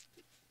 that,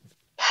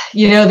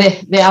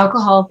 the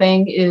alcohol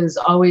thing is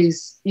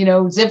always,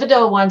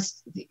 Zinfandel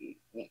wants,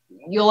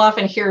 you'll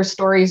often hear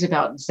stories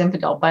about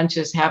Zinfandel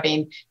bunches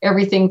having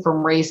everything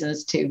from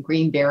raisins to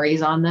green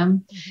berries on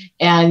them.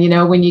 And,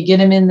 when you get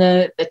them in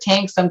the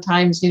tank,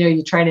 sometimes,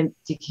 you try to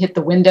hit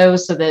the window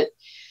so that,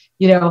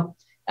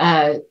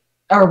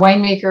 our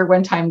winemaker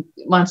one time,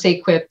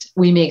 Monse, quipped,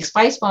 we make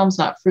spice bombs,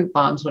 not fruit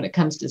bombs when it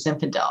comes to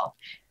Zinfandel.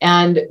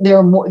 And they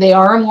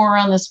are more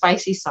on the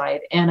spicy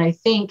side. And I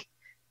think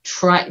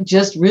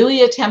just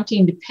really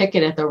attempting to pick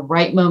it at the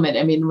right moment.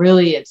 I mean,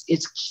 really,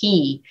 it's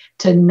key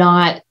to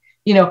not,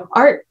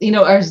 our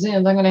Zins,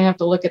 I'm going to have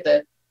to look at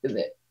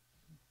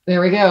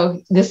there we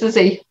go. This is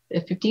a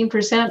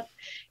 15%,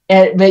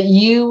 but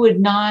you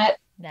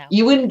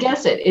wouldn't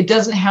guess it. It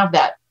doesn't have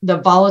the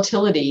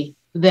volatility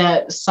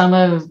that some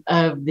of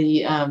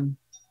the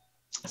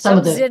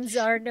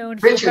Zins are known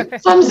for.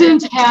 Some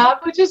Zins have,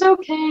 which is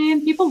okay,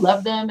 and people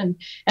love them, and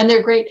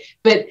they're great.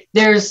 But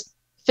there's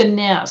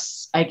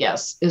finesse, I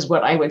guess, is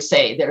what I would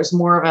say. There's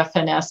more of a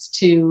finesse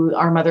to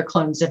our Mother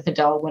Clone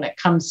Zinfandel when it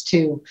comes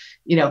to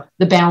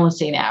the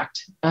balancing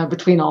act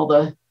between all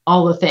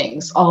the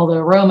things, all the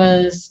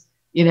aromas,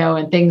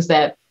 and things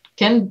that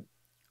can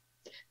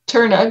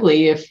turn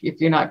ugly if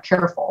you're not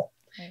careful.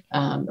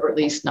 Or at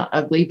least not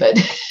ugly, but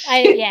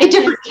a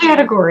different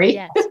category.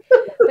 Yes.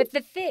 But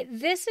the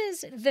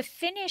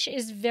finish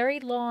is very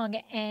long,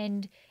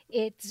 and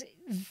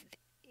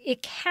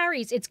it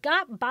carries. It's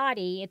got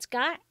body. It's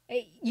got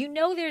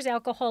there's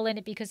alcohol in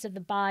it because of the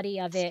body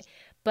of it,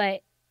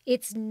 but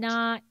it's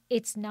not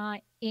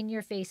in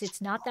your face. It's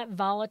not that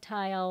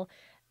volatile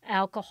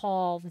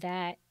alcohol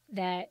that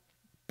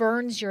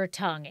burns your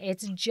tongue.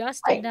 It's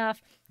just Right.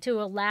 enough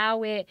to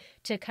allow it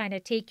to kind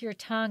of take your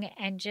tongue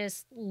and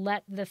just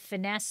let the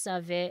finesse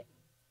of it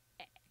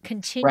Right.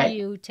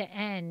 continue to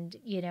end,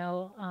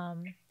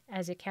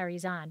 as it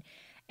carries on.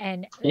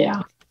 And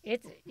Yeah.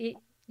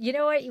 you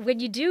know what? When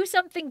you do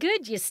something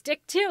good, you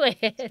stick to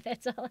it.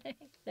 That's all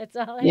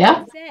I Yeah.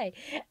 can say.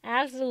 Yeah.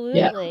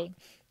 Absolutely.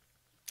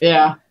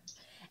 Yeah.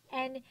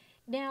 And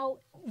now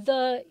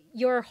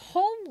your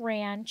home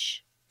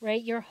ranch,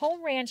 right? Your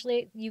home ranch,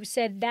 you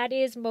said that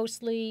is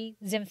mostly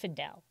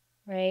Zinfandel,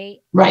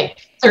 right? Right.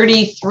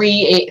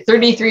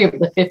 33 of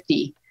the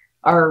 50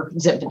 are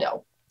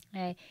Zinfandel.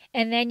 Okay.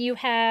 And then you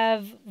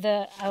have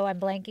I'm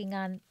blanking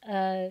on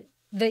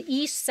the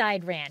East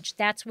Side Ranch.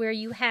 That's where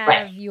you Right.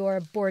 have your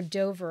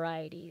Bordeaux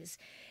varieties,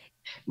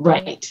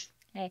 right? Right.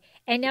 Okay.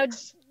 And now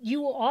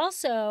you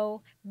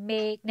also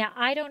make, now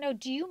I don't know,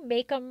 do you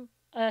make them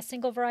a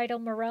single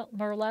varietal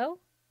Merlot?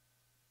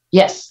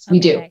 Yes, we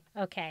do. Okay,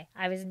 okay.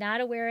 I was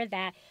not aware of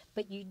that,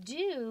 but you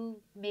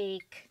do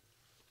make,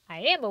 I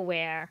am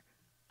aware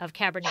of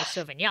Cabernet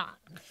Sauvignon.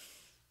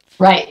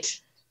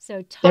 Right.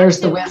 So talk There's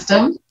the to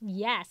wisdom.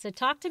 Yeah, so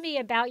talk to me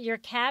about your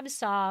Cab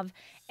Sauv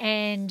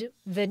and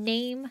the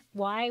name,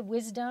 why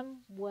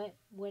wisdom, what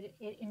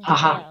it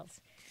Haha.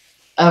 entails.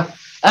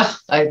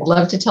 I'd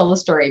love to tell the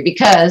story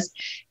because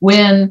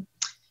when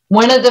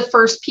one of the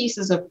first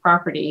pieces of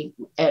property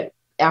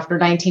after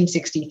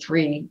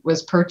 1963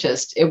 was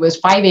purchased, it was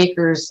 5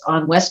 acres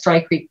on West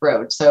Dry Creek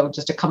Road, so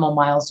just a couple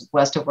miles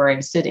west of where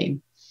I'm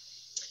sitting.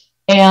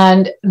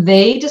 And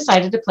they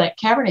decided to plant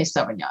Cabernet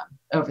Sauvignon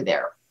over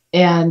there.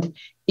 And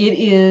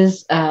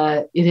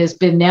it has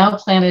been now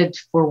planted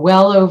for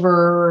well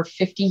over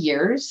 50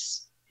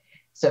 years.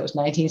 So it was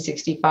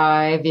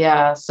 1965.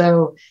 Yeah.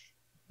 So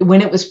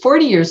when it was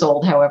 40 years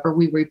old, however,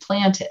 we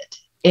replanted.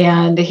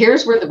 And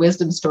here's where the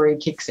wisdom story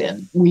kicks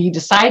in. We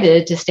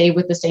decided to stay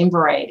with the same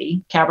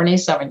variety, Cabernet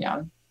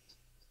Sauvignon.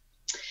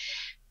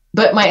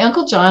 But my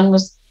Uncle John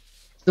was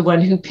the one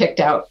who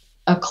picked out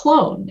a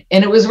clone.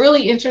 And it was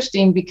really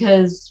interesting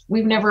because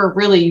we've never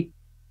really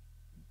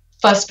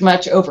fussed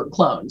much over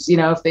clones.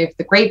 If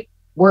the grape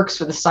works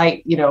for the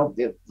site,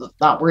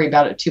 not worry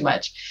about it too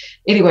much.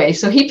 Anyway,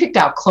 so he picked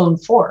out clone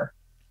 4,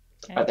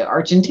 or the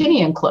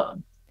Argentinian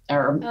clone,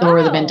 or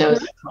the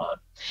Mendoza clone.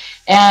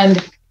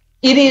 And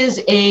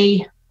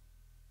it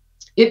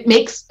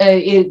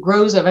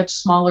grows a much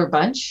smaller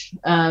bunch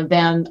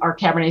than our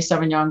Cabernet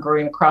Sauvignon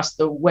growing across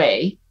the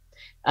way,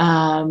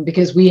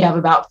 because we have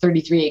about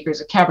 33 acres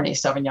of Cabernet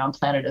Sauvignon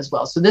planted as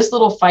well. So this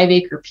little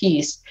 5-acre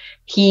piece,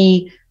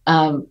 he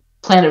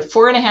planted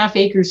 4.5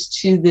 acres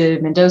to the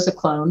Mendoza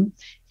clone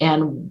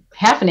and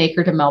half an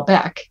acre to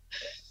Malbec.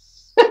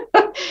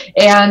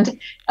 And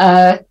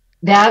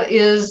that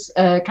is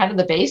kind of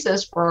the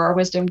basis for our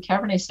Wisdom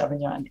Cabernet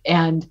Sauvignon.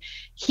 And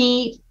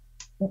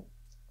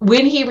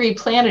when he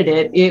replanted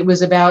it, it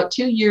was about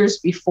 2 years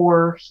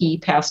before he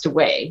passed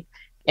away.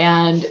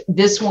 And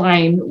this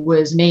wine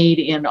was made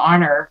in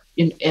honor,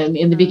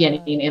 in the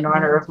beginning, in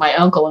honor of my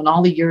uncle and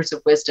all the years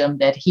of wisdom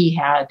that he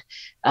had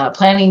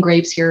planting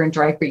grapes here in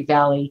Dry Creek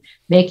Valley,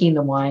 making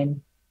the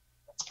wine.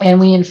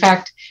 And we, in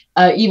fact,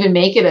 even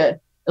make it a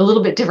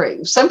little bit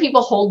different. Some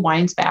people hold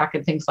wines back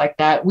and things like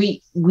that.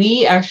 We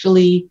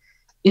actually,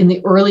 in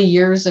the early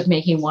years of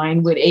making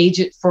wine, would age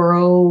it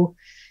for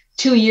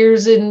 2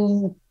 years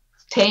in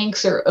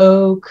tanks or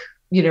oak,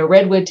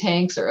 redwood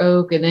tanks or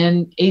oak, and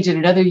then age it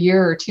another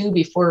year or 2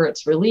 before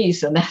it's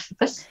released. And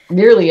that's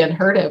nearly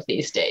unheard of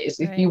these days.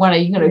 Right. If you want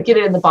to, get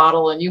it in the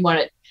bottle and you want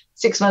it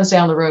 6 months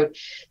down the road.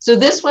 So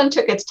this one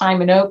took its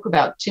time in oak,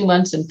 about 2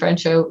 months in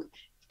French oak,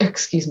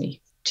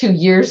 2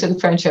 years in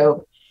French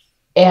oak.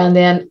 And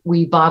then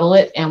we bottle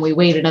it and we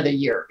wait another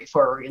year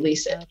before we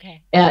release it.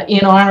 Okay.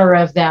 In honor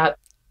of that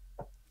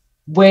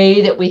way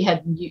that we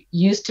had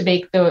used to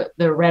make the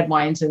red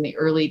wines in the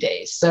early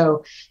days.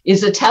 So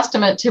it's a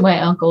testament to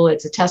my uncle.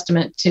 It's a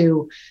testament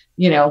to,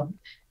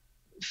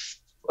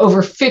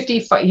 over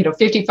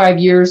 55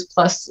 years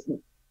plus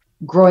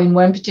growing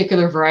one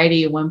particular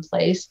variety in one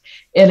place.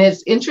 And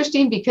it's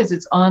interesting because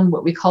it's on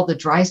what we call the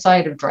dry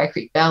side of Dry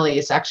Creek Valley.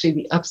 It's actually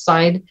the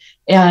upside,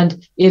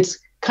 and it's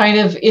kind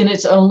of in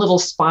its own little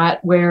spot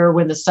where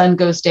when the sun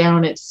goes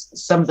down, it's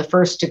some of the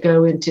first to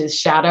go into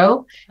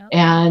shadow. Oh.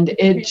 And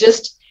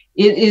it's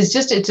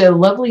a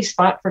lovely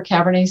spot for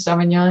Cabernet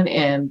Sauvignon,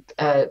 and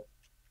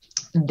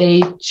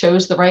they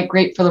chose the right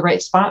grape for the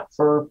right spot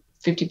for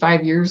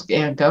 55 years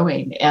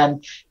going.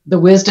 And the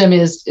wisdom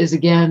is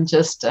again,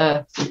 just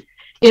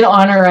in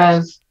honor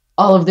of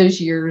all of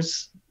those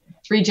years,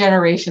 3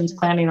 generations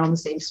planting on the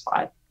same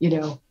spot,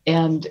 and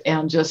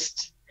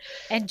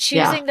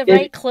choosing the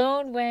right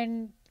clone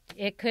when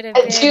it could have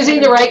been.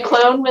 Choosing the right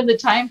clone when the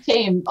time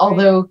came. Right.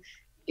 Although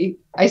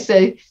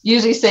I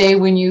usually say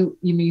when you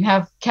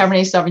have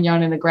Cabernet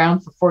Sauvignon in the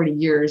ground for 40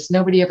 years,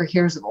 nobody ever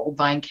hears of old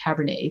vine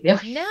Cabernet. They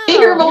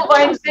hear of old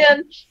vine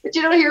Zin, but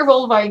you don't hear of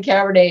old vine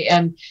Cabernet.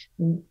 And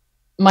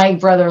my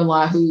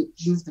brother-in-law,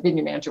 who's the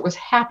vineyard manager, was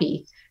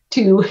happy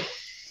to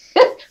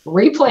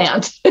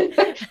replant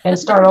and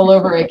start all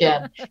over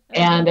again.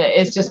 And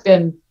it's just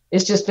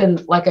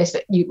been, like I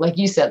said, like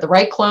you said, the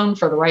right clone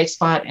for the right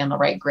spot and the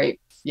right grape.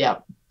 Yeah.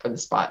 For the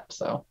spot.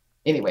 So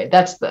anyway,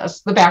 that's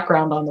the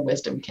background on the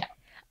wisdom cab.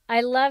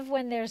 I love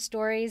when there's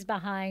stories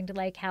behind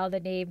like how the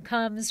name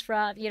comes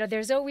from.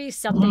 There's always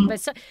something,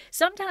 but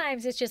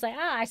sometimes it's just like,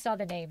 I saw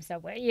the name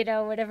somewhere,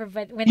 whatever.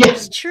 But when Yeah.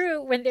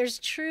 when there's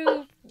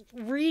true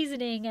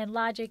reasoning and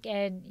logic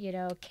and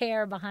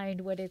care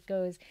behind what it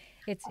goes,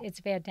 it's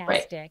Right.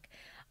 fantastic.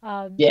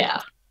 Um,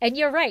 Yeah. and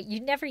you're right. You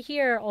never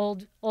hear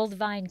old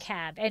vine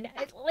cab. And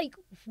like,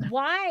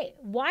 why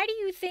do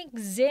you think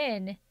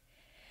Zin?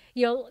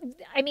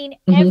 I mean,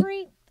 Hmm.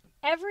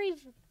 every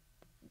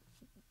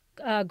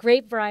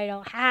grape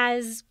varietal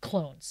has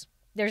clones.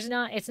 It's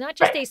not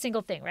just Right. a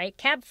single thing, right?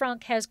 Cab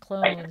Franc has Right.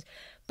 clones,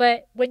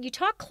 but when you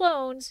talk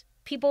clones,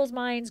 people's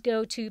minds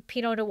go to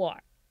Pinot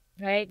Noir,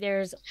 right?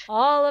 There's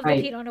all of the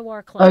Right. Pinot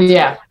Noir Oh clones,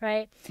 yeah.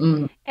 right?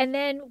 Mm-hmm. And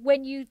then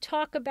when you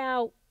talk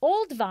about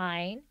old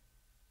vine,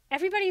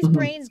 everybody's Mm-hmm.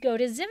 brains go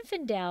to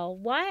Zinfandel.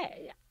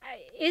 Why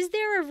is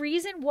there a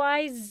reason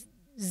why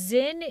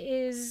Zin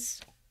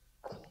is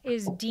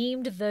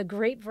deemed the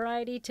grape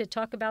variety to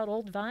talk about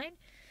old vine?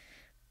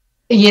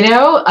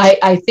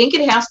 I think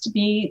it has to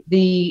be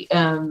the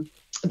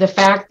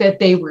fact that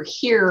they were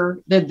here,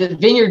 the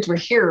vineyards were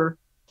here,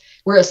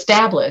 were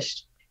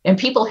established, and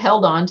people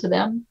held on to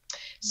them,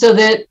 so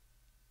that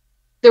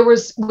there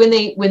was, when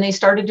they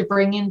started to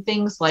bring in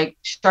things like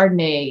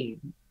Chardonnay,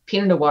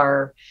 Pinot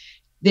Noir,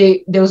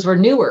 those were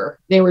newer.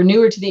 They were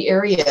newer to the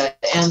area,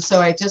 and so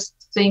I just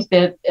think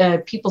that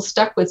people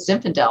stuck with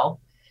Zinfandel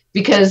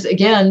because,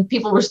 again,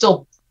 people were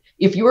still,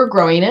 if you were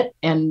growing it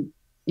and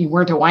you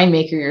weren't a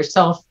winemaker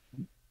yourself,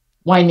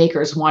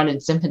 winemakers wanted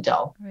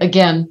Zinfandel, Right.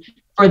 again,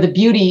 for the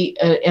beauty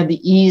and the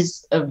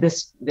ease of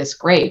this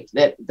grape,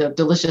 that the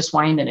delicious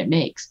wine that it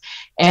makes.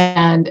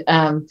 And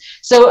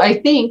so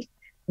I think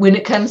when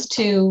it comes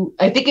to,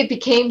 I think it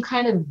became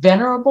kind of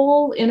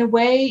venerable in a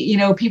way.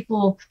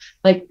 People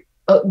like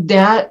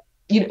that.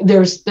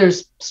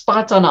 There's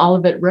spots on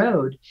Olivet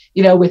Road,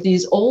 with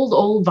these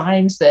old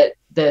vines that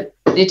the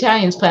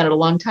Italians planted a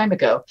long time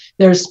ago.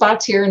 There's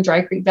spots here in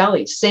Dry Creek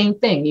Valley, same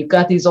thing. You've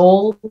got these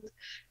old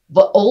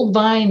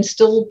vines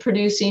still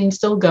producing,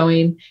 still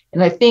going.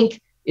 And I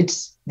think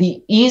it's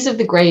the ease of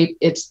the grape,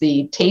 it's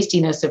the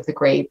tastiness of the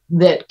grape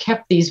that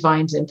kept these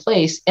vines in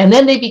place. And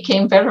then they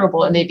became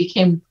venerable, and they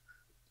became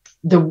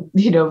the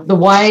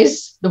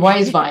wise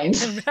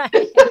vines.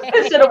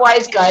 Instead of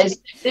wise guys,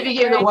 they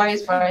became the Right.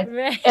 wise vines.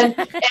 Right.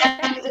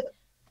 And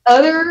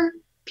other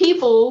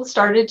people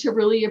started to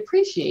really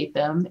appreciate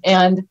them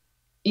and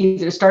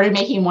either started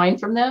making wine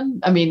from them.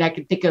 I mean, I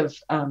could think of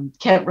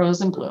Kent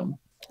Rosenblum.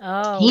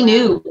 Oh, he wow.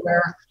 knew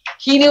where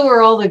he knew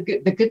where all the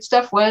good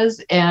stuff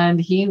was, and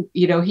he's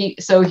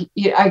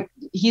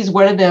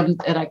one of them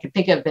that I could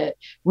think of that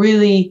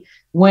really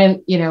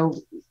went,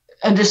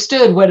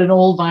 understood what an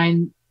old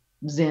vine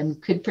Zin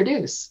could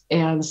produce,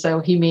 and so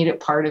he made it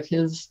part of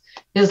his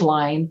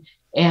line.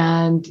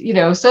 And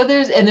so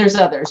there's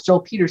others, Joel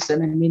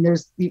Peterson. I mean,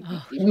 there's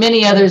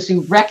many others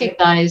who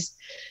recognize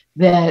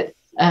that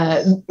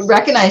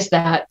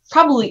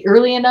probably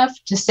early enough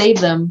to save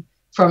them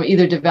from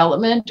either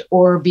development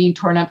or being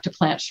torn up to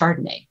plant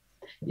Chardonnay.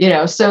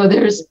 So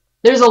there's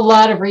a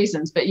lot of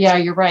reasons, but yeah,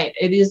 you're right.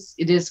 It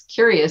is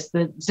curious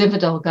that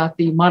Zinfandel got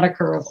the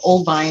moniker of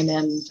old vine,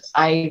 and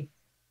I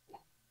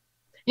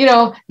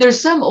know there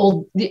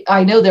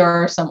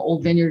are some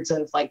old vineyards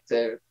of like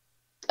the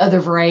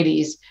other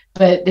varieties,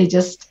 but they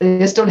just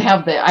don't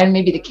have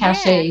maybe the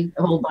cachet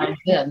of old vine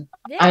then.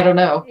 I don't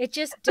know. It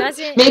just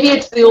doesn't. Maybe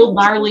it's the old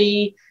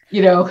gnarly,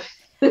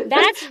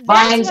 That's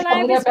vines what I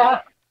coming was, up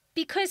out.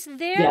 because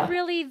they're Yeah.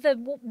 really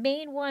the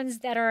main ones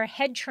that are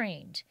head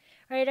trained,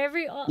 right?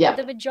 Yeah.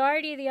 The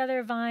majority of the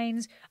other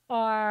vines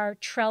are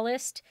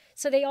trellised,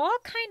 so they all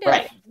kind of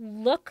Right.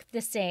 look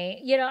the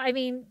same. I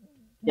mean,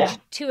 Yeah.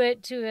 to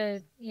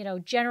a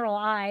general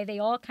eye, they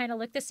all kind of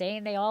look the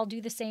same. They all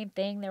do the same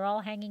thing. They're all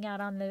hanging out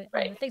on the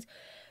Right. things.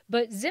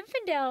 But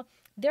Zinfandel,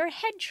 they're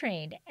head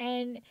trained,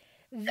 and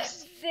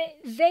Yes.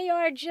 they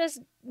are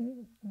just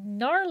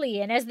gnarly.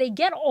 And as they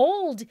get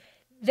old,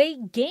 they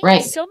gain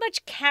Right. so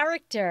much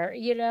character.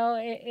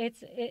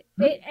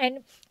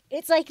 And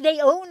it's like they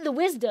own the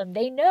wisdom.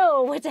 They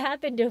know what's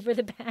happened over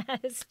the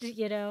past,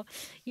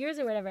 years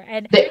or whatever.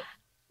 And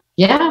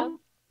yeah,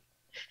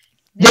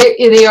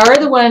 they are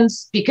the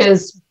ones,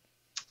 because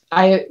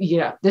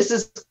this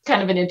is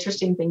kind of an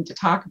interesting thing to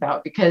talk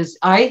about, because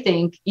I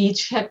think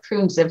each het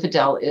pruned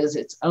Zinfandel is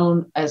its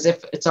own, as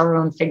if it's our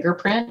own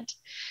fingerprint.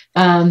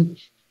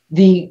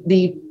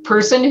 The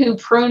person who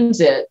prunes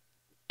it,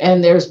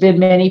 and there's been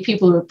many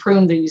people who have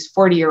pruned these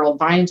 40-year-old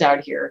vines out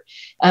here.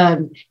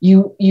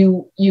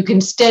 You can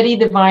study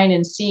the vine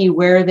and see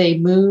where they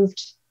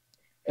moved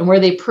and where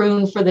they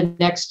pruned for the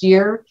next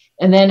year,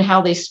 and then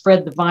how they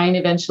spread the vine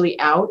eventually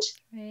out,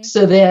 right,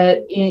 so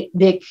that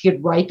they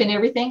could ripen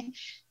everything.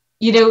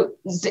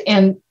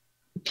 And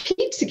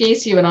Pete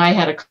Segasio and I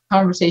had a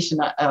conversation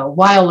a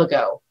while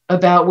ago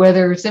about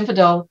whether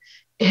Zinfandel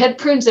head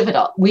prunes, if at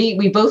all.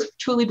 We both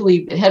truly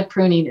believe that head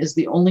pruning is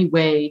the only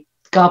way,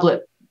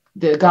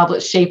 the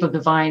goblet shape of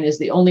the vine is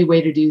the only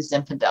way to do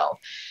Zinfandel.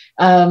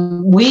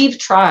 We've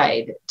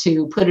tried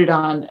to put it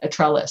on a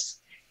trellis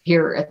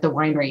here at the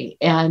winery,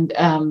 and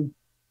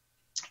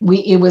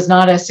it was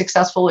not a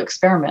successful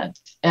experiment.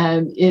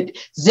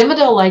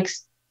 Zinfandel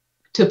likes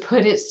to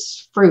put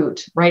its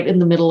fruit right in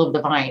the middle of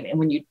the vine, and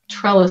when you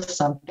trellis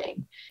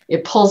something,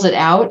 it pulls it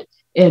out,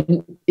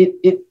 and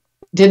it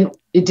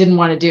didn't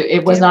want to do.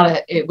 It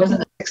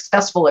wasn't a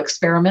successful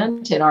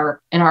experiment in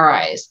our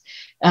eyes.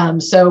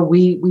 So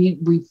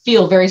we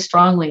feel very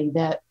strongly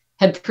that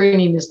head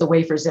pruning is the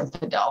way for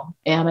Zinfandel.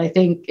 And I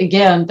think,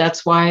 again,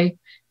 that's why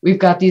we've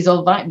got these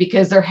old vines,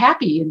 because they're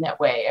happy in that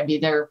way. I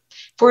mean, they're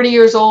 40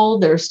 years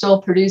old. They're still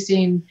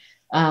producing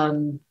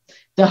the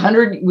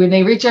 100. When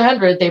they reach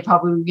 100, they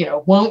probably,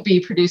 won't be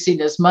producing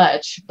as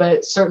much,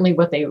 but certainly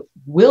what they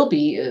will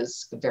be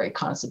is very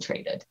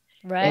concentrated,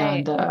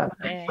 right, and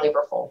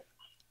flavorful.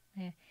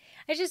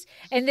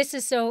 And this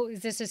is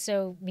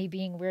so me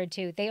being weird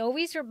too. They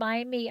always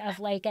remind me of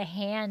like a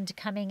hand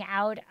coming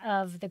out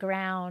of the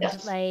ground,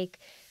 Yes. like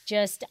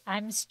just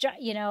I'm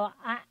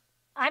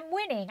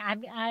winning.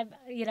 I'm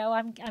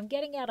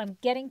getting out. I'm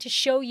getting to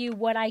show you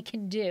what I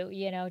can do,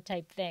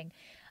 type thing.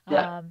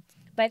 Yeah.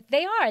 But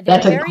they're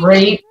That's a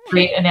very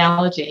great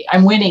analogy.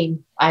 I'm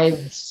winning.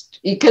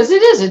 Because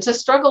it's a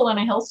struggle on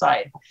a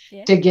hillside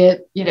to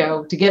get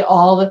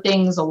all the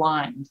things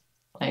aligned.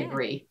 I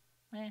agree.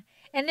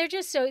 And they're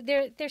just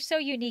they're so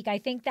unique. I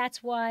think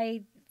that's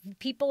why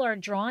people are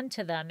drawn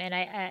to them, and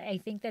I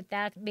think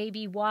that may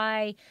be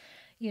why,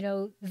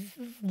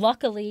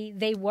 luckily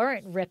they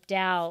weren't ripped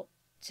out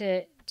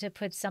to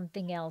put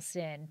something else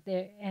in.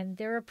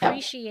 They're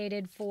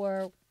appreciated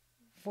for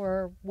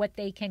what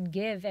they can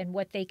give and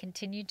what they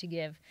continue to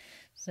give.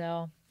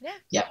 So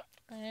yeah.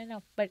 I don't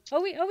know, but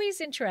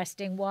always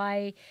interesting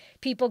why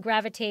people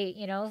gravitate.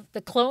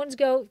 The clones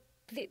go.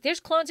 There's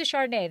clones of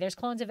Chardonnay. There's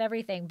clones of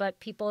everything, but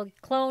people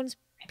clones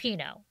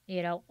Pinot.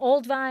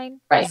 Old vine,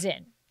 right.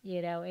 Zin.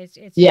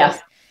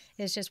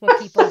 It's just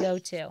what people go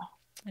to.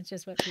 It's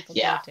just what people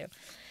go to.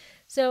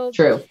 So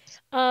true.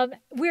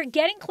 We're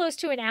getting close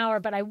to an hour,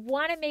 but I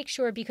want to make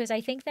sure, because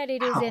I think that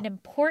it is an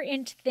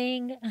important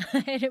thing,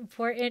 an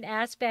important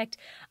aspect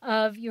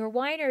of your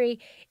winery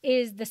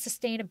is the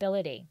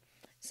sustainability.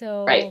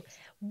 So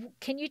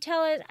can you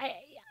tell us?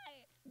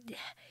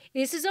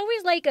 This is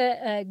always like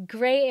a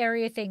gray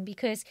area thing,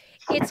 because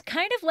it's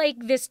kind of like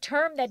this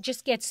term that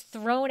just gets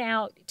thrown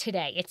out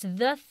today. It's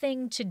the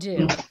thing to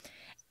do.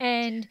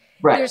 And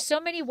there's so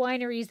many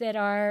wineries that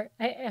are,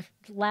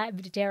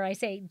 dare I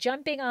say,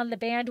 jumping on the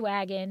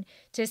bandwagon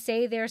to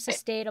say they're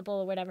sustainable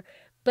or whatever.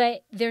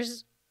 But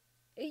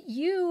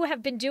you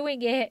have been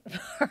doing it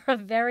for a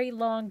very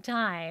long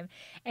time.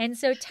 And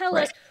so tell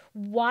us,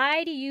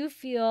 why do you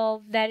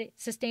feel that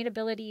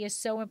sustainability is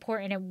so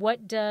important, and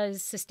what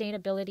does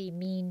sustainability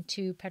mean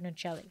to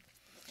Pedroncelli?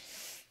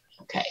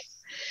 Okay.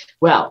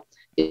 Well,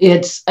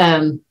 it's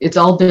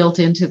all built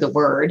into the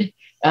word.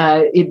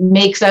 It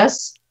makes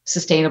us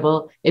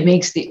sustainable. It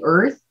makes the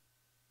earth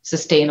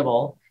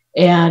sustainable,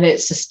 and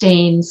it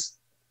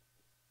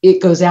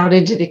goes out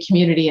into the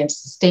community and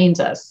sustains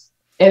us.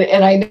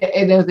 And I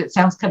know that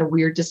sounds kind of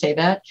weird to say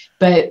that,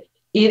 but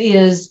it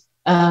is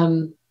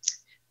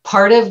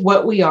part of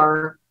what we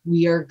are.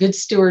 We are good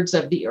stewards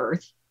of the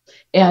earth.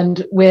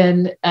 And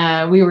when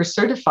we were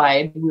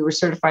certified in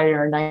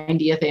our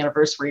 90th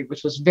anniversary,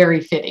 which was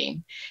very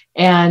fitting.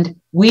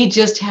 And we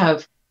just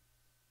have,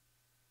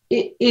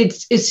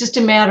 it's just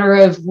a matter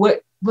of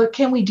what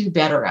can we do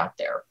better out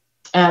there?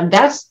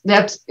 That's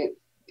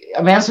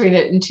I'm answering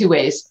it in two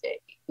ways.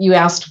 You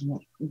asked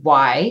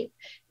why.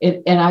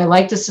 And I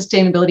like the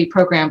sustainability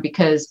program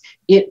because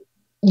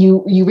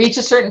you reach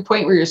a certain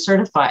point where you're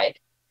certified.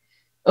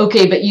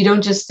 Okay, but you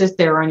don't just sit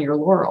there on your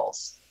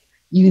laurels.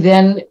 You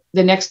then,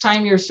 the next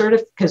time you're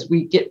certified, because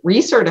we get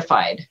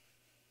recertified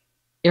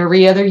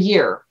every other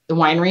year, the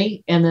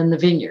winery and then the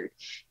vineyard.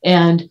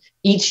 And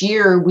each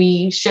year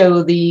we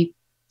show the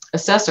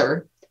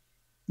assessor,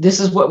 this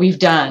is what we've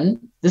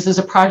done. This is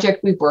a project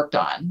we've worked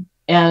on,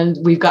 and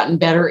we've gotten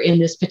better in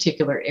this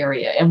particular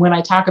area. And when I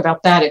talk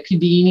about that, it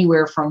could be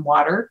anywhere from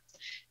water,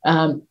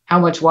 how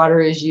much water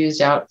is used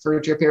out for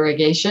drip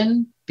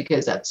irrigation,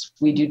 because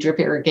we do drip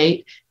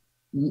irrigate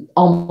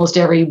almost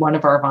every one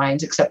of our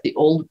vines except the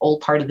old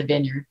part of the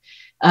vineyard.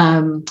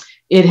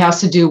 It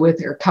has to do with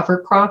their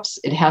cover crops.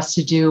 It has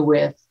to do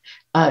with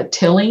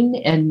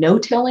tilling and no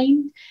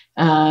tilling,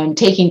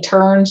 taking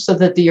turns so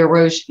that the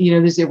erosion,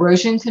 there's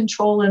erosion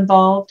control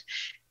involved.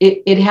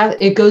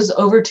 It goes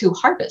over to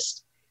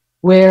harvest,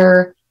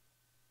 where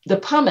the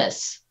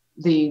pumice,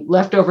 the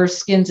leftover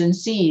skins and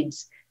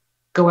seeds,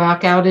 go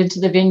out into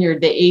the vineyard.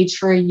 They age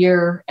for a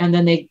year, and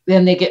then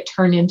they get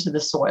turned into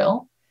the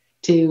soil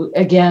to,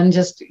 again,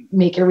 just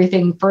make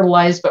everything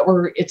fertilized. But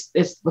it's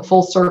the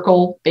full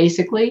circle,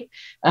 basically.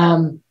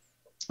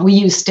 We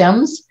use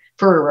stems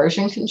for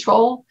erosion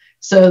control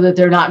so that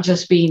they're not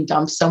just being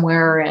dumped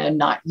somewhere and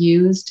not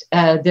used.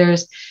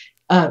 There's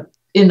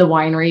in the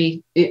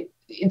winery,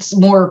 it's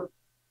more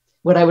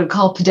what I would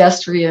call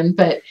pedestrian,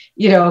 but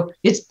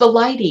it's the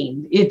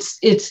lighting. It's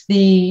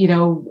the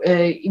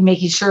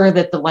making sure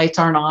that the lights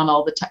aren't on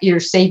all the time. You're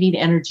saving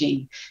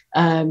energy.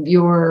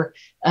 You're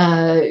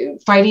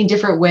finding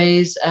different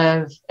ways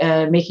of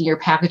making your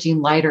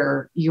packaging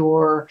lighter. It's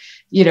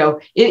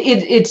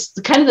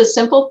kind of the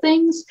simple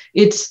things.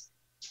 It's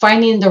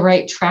finding the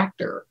right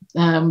tractor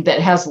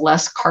that has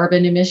less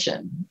carbon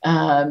emission.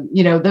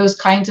 Those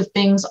kinds of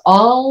things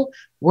all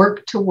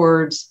work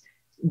towards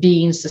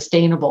being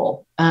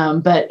sustainable.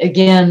 But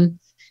again,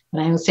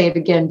 and I will say it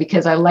again,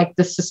 because I like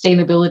the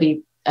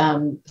sustainability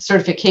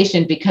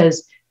certification,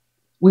 because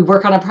we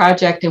work on a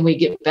project and we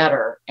get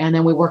better. And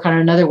then we work on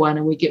another one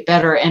and we get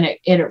better. And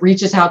it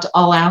reaches out to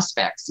all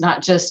aspects,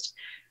 not just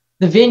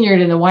the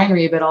vineyard and the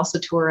winery, but also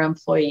to our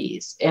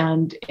employees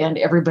and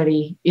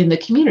everybody in the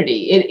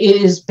community. It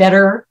is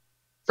better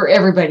for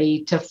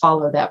everybody to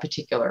follow that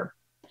particular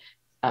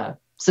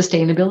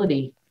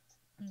sustainability.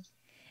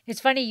 It's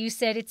funny you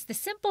said it's the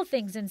simple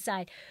things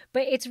inside,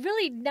 but it's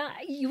really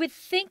not. You would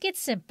think it's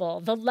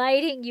simple. The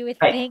lighting you would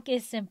think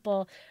is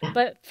simple,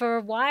 but for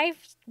why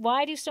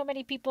do so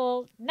many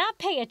people not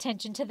pay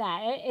attention to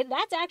that?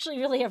 That's actually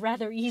really a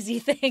rather easy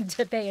thing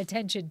to pay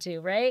attention to,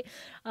 right?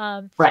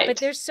 Right. But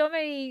there's so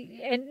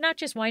many, and not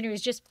just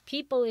wineries, just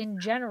people in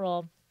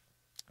general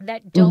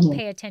that don't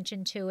pay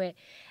attention to it.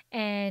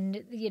 And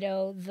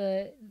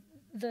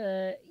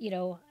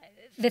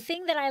the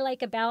thing that I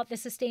like about the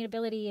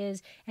sustainability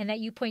is, and that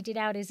you pointed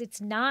out, is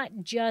it's not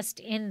just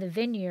in the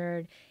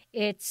vineyard.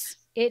 It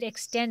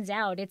extends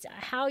out. It's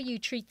how you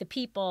treat the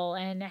people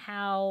and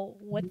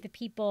what the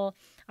people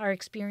are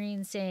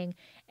experiencing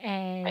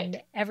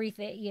and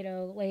everything,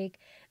 like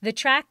the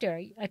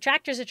tractor. A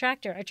tractor's a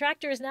tractor. A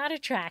tractor is not a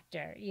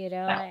tractor,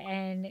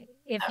 and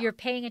if you're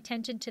paying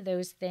attention to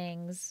those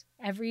things,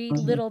 every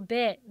little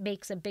bit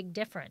makes a big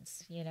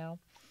difference,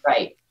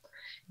 Right.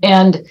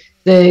 And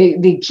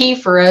the key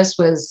for us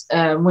was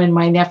when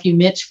my nephew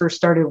Mitch first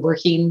started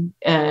working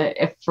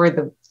for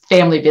the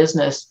family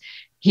business,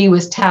 he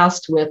was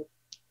tasked with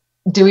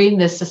doing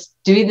this.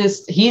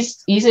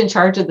 He's in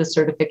charge of the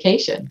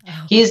certification.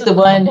 He's the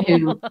one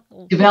who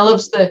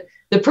develops the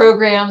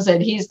programs,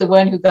 and he's the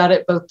one who got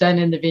it both done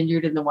in the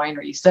vineyard and the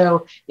winery.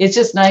 So it's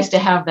just nice to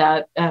have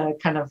that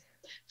kind of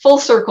full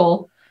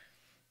circle,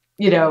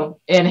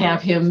 and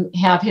have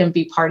him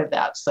be part of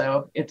that.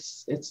 So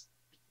it's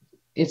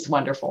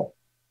wonderful.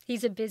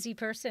 He's a busy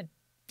person.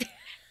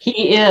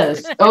 He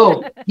is.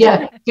 Oh,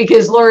 yeah.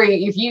 Because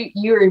Lori, if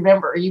you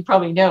remember, you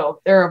probably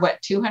know there are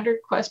 200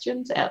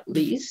 questions at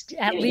least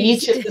in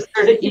each of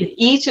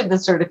the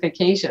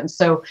certifications.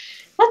 So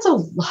that's a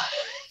lot.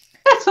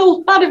 That's a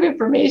lot of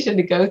information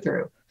to go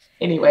through.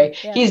 Anyway,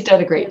 he's done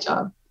a great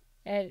job.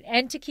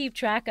 And to keep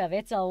track of.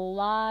 It's a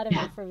lot of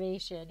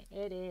information.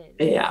 It is.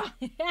 Yeah.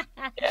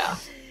 Yeah.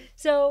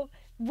 So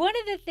one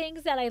of the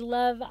things that I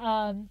love,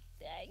 I'm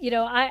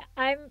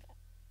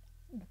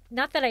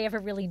not that I ever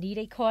really need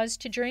a cause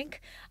to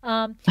drink,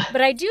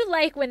 but I do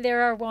like when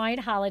there are wine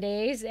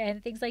holidays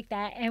and things like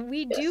that. And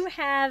we do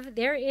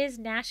there is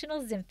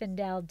National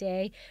Zinfandel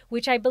Day,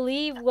 which I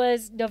believe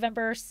was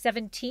November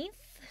 17th,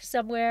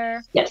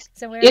 somewhere. Yes.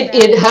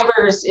 It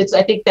hovers. It's,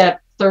 I think,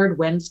 that third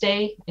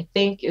Wednesday, I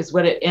think, is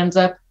what it ends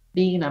up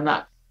being. I'm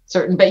not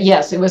certain, but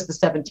yes, it was the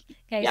 17th.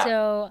 Okay. Yeah.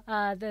 So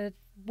the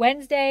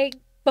Wednesday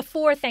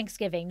before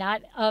Thanksgiving,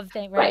 not of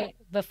right?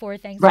 Before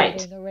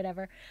Thanksgiving or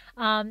whatever.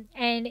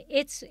 And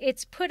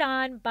it's put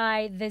on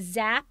by the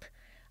ZAP,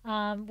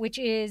 which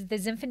is the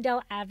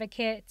Zinfandel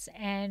Advocates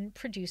and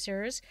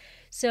Producers.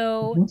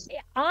 So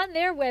on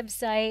their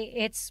website,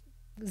 it's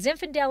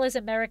Zinfandel is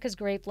America's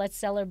grape. Let's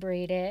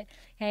celebrate it.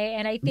 Okay.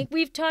 And I think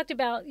we've talked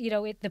about,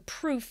 the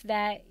proof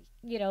that,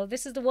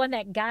 this is the one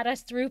that got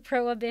us through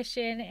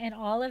Prohibition and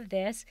all of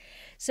this.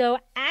 So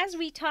as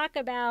we talk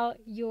about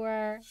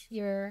your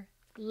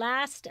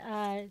last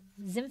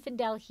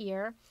Zinfandel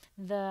here,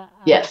 the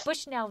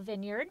Bushnell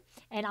Vineyard,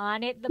 and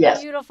on it the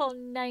beautiful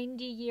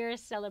 90-year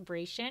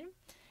celebration.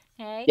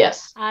 Okay.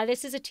 Yes.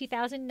 This is a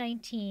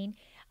 2019.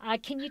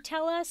 Can you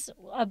tell us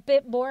a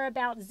bit more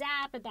about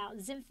ZAP, about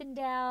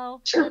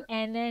Zinfandel? Sure.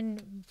 And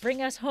then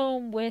bring us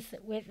home with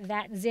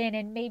that Zin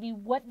and maybe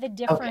what the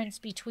difference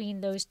between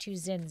those two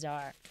Zins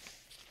are.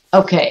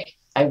 Okay,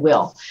 I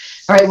will.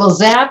 All right. Well,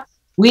 ZAP,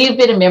 we've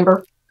been a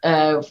member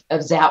of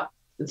ZAP,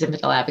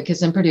 Zinfandel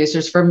Advocates and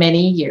Producers, for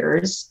many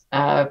years,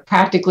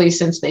 practically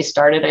since they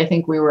started. I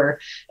think we were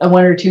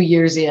 1 or 2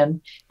 years in.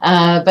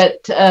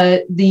 But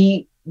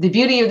the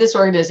beauty of this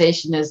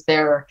organization is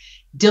their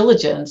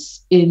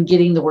diligence in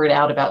getting the word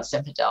out about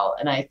Zinfandel.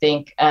 And I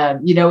think,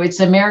 it's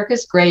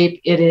America's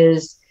grape. It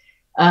is,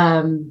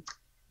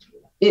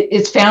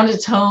 it's found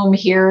its home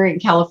here in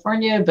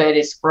California, but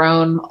it's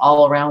grown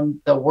all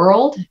around the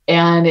world,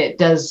 and it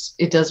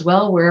does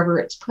well wherever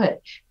it's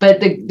put.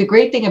 But the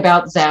great thing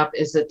about ZAP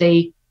is that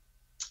they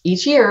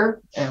each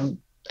year,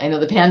 I know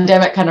the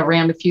pandemic kind of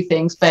rammed a few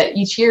things, but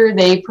each year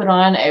they put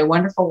on a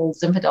wonderful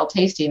Zinfandel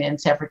tasting in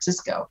San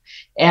Francisco.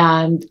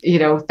 And,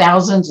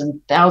 thousands and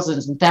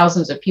thousands and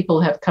thousands of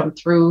people have come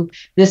through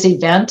this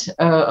event.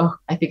 I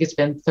think it's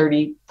been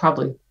 30,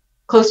 probably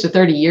close to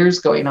 30 years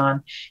going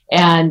on.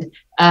 And,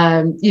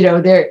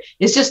 there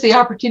is just the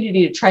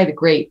opportunity to try the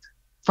grape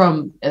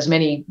from as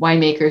many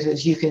winemakers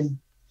as you can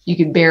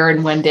bear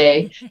in one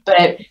day.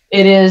 But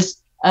it is,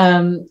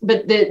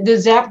 but the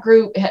ZAP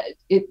group,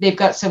 they've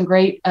got some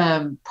great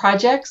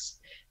projects.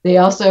 They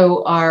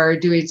also are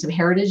doing some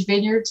heritage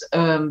vineyards.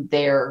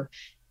 They're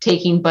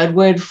taking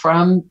budwood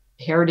from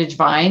heritage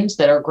vines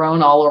that are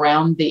grown all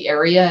around the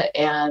area,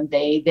 and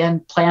they then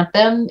plant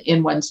them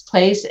in one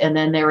place, and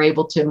then they're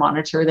able to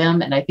monitor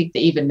them. And I think they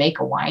even make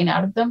a wine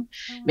out of them,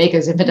 make a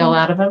Zinfandel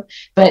out of them.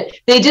 But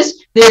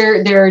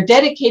they're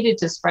dedicated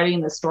to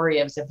spreading the story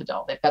of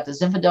Zinfandel. They've got the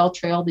Zinfandel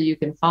trail that you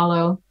can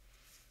follow.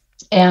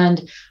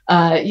 And,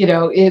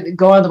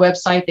 go on the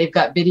website. They've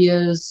got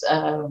videos,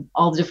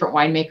 all the different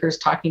winemakers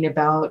talking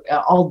about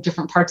all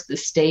different parts of the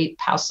state,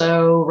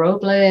 Paso,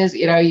 Robles,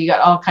 you got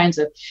all kinds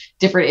of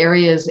different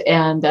areas.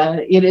 And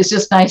it is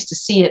just nice to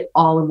see it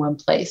all in one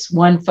place,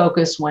 one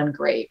focus, one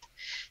grape.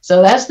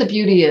 So that's the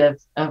beauty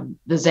of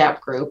the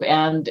ZAP group.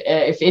 And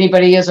if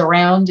anybody is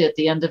around at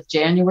the end of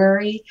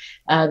January,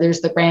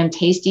 there's the grand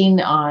tasting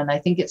on, I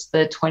think it's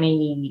the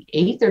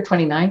 28th or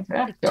 29th.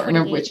 I don't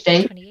remember which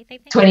day.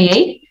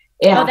 28th.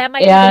 Yeah. Oh, that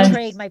might be the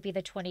trade, might be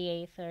the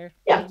 28th or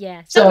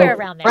somewhere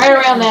around there. Right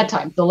around that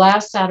time, the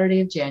last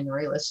Saturday of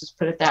January, let's just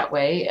put it that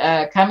way.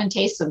 Come and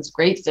taste some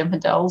great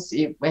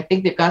Zinfandels. I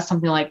think they've got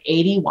something like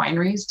 80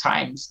 wineries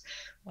times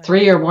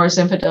 3 or more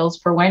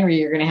Zinfandels per winery.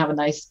 You're going to have a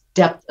nice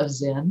depth of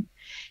Zin.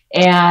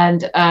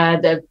 And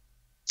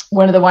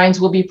one of the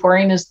wines we'll be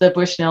pouring is the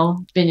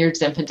Bushnell Vineyard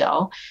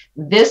Zinfandel.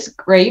 This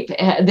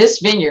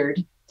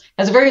vineyard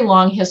has a very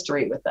long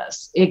history with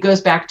us. It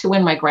goes back to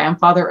when my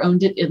grandfather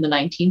owned it in the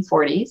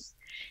 1940s.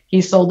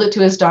 He sold it to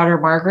his daughter,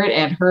 Margaret,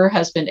 and her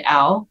husband,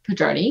 Al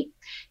Pedroni,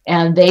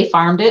 and they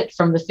farmed it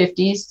from the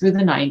 50s through the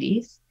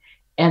 90s.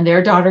 And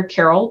their daughter,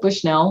 Carol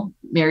Bushnell,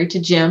 married to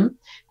Jim.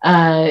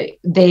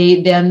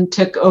 They then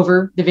took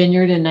over the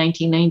vineyard in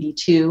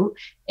 1992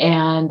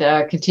 and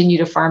continue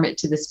to farm it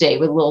to this day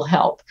with a little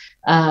help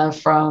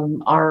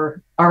from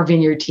our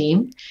vineyard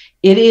team.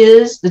 It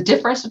is the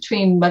difference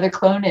between Mother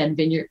Clone and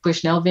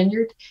Bushnell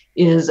Vineyard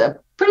is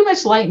pretty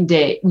much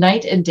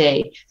night and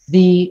day.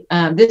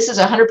 This is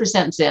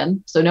 100%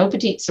 Zin, so no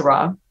Petite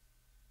Syrah.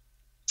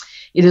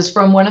 It is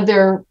from one of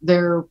their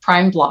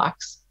prime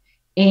blocks,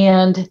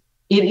 and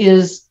it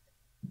is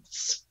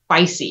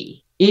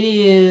spicy. It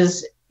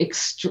is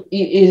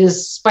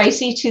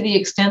spicy to the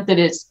extent that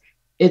it's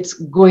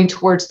going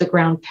towards the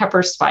ground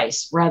pepper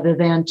spice rather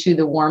than to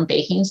the warm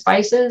baking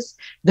spices.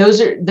 Those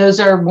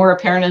are more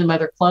apparent in the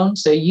Mother Clone.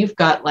 So you've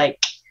got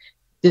like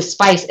this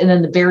spice, and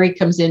then the berry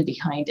comes in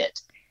behind it.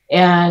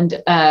 And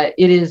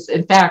it is,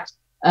 in fact,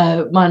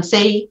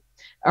 Monse,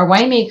 our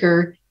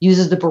winemaker,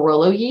 uses the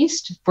Barolo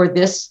yeast for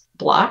this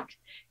block.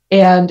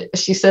 And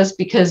she says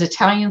because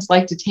Italians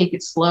like to take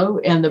it slow,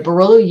 and the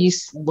Barolo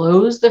yeast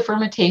slows the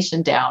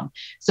fermentation down.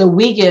 So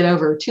we get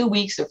over 2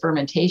 weeks of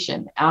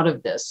fermentation out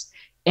of this.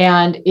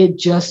 And it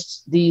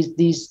just,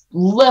 these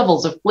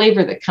levels of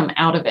flavor that come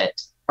out of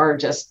it are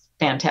just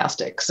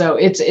fantastic. So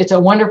it's a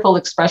wonderful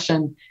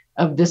expression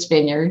of this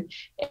vineyard.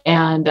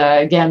 And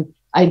again,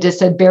 I just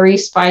said berry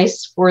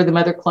spice for the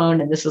Mother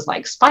Clone, and this is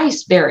like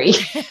spice berry.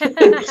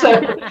 So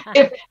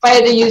if I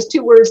had to use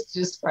 2 words to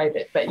describe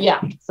it, but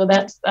yeah, so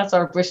that's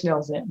our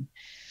Bushnell Zin.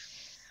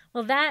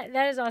 Well, that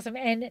is awesome.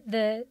 And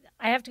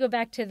I have to go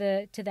back to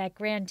that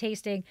grand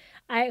tasting.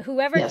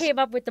 Whoever came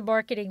up with the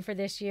marketing for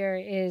this year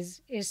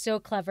is so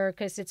clever,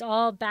 because it's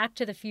all Back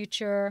to the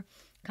Future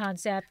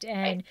concept.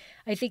 And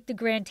I think the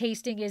grand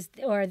tasting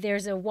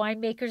there's a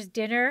winemaker's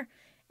dinner,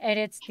 and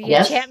it's the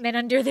Enchantment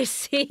Under the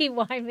Sea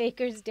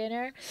winemaker's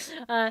dinner.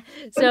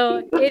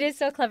 So it is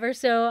so clever.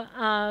 So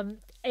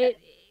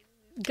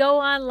go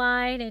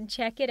online and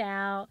check it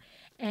out.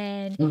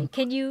 And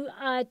can you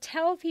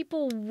tell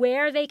people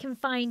where they can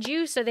find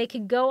you so they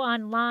can go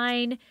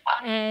online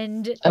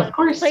and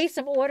place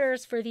some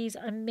orders for these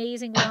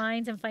amazing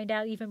wines and find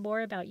out even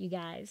more about you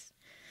guys?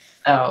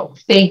 Oh,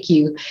 thank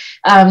you.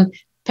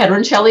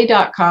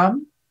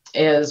 Pedroncelli.com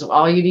is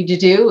all you need to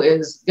do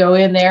is go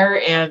in there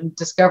and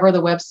discover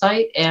the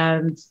website.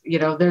 And,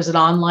 there's an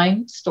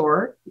online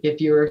store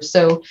if you're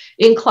so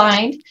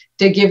inclined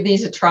to give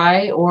these a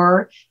try,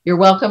 or you're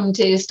welcome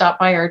to stop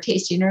by our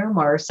tasting room.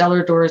 Our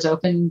cellar door is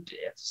open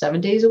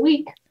 7 days a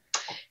week,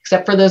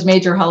 except for those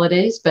major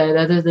holidays. But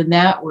other than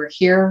that, we're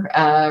here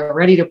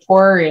ready to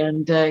pour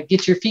and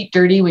get your feet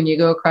dirty when you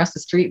go across the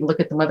street and look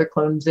at the Mother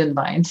Clone Zin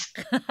vines.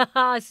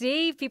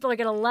 See, people are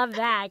going to love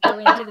that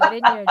going into the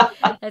vineyard.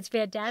 That's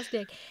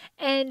fantastic.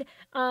 And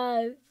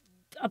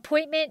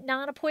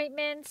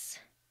non-appointments?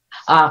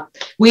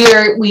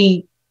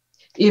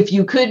 If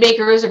you could make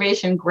a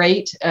reservation,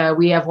 great.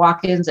 We have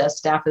walk-ins as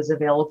staff is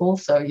available.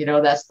 So,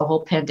 that's the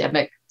whole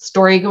pandemic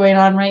story going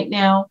on right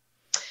now.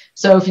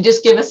 So if you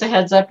just give us a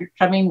heads up, you're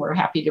coming, we're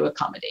happy to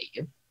accommodate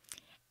you.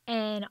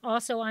 And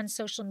also on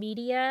social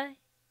media,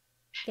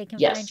 they can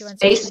find you on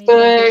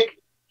Facebook,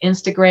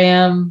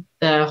 Instagram,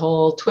 the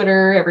whole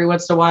Twitter. Every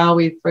once in a while,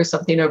 we throw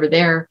something over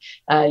there.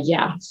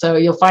 Yeah, so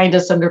you'll find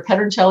us under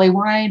Pedroncelli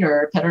Wine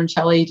or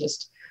Pedroncelli.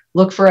 Just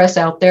look for us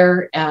out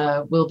there.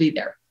 We'll be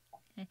there.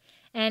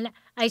 And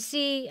I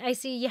see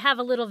you have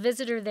a little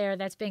visitor there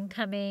that's been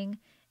coming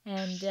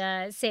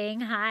and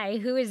saying hi.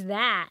 Who is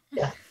that?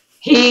 Yeah.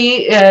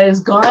 He is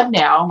gone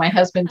now. My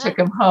husband took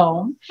him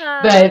home,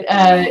 but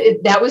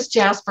that was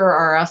Jasper,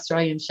 our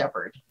Australian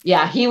Shepherd.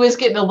 Yeah, he was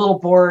getting a little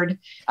bored.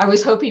 I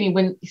was hoping he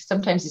wouldn't.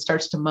 Sometimes he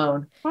starts to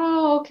moan.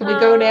 Oh, can we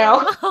go now?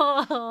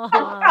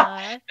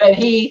 But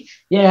he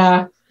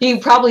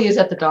probably is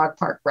at the dog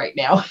park right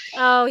now.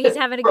 Oh, he's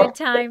having a good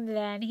time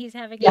then. He's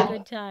having a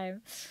good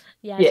time.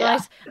 Yeah, Yeah.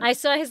 so I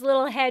saw his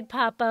little head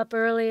pop up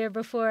earlier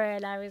before,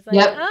 and I was like,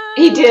 Yep,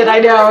 he did. I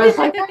know. I was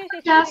like, oh.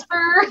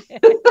 Jasper.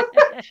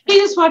 He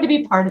just wanted to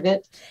be part of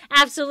it.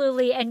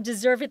 Absolutely, and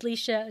deservedly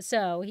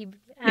so. He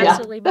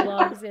absolutely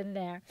belongs in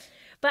there.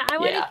 But I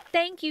want to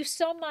thank you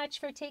so much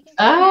for taking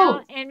time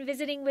out and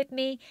visiting with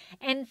me,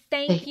 and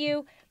thank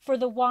you for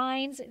the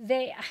wines.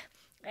 I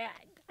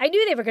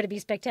knew they were going to be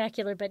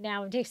spectacular, but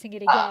now I'm tasting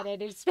it again,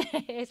 and it's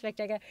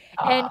spectacular.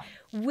 And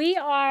we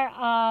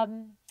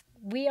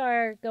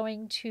are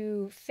going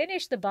to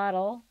finish the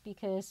bottle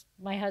because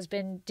my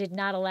husband did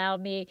not allow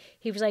me.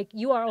 He was like,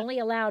 "You are only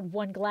allowed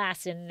one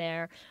glass in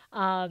there,"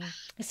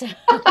 so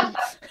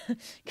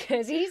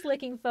because he's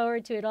looking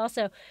forward to it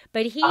also.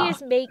 But he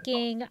is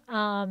making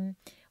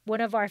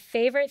one of our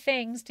favorite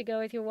things to go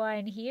with your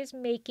wine. He is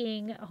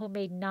making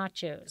homemade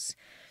nachos.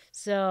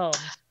 So,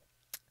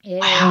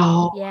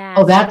 Wow. yeah.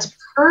 Oh, that's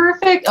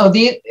perfect. Oh,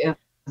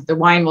 the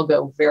wine will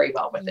go very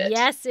well with it.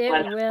 Yes, it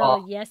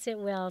Wonderful. will. Yes, it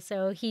will.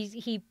 So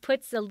he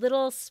puts a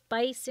little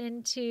spice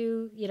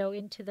into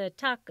into the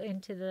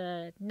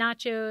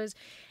nachos,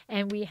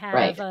 and we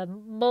have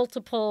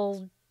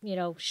multiple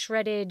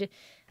shredded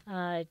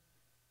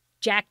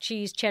jack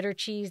cheese, cheddar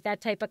cheese,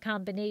 that type of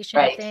combination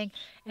thing,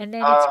 and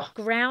then it's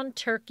ground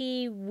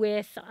turkey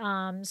with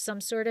some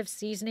sort of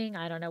seasoning.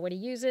 I don't know what he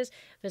uses,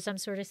 but some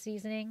sort of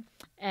seasoning,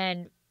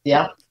 and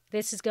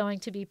this is going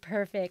to be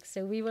perfect,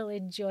 so we will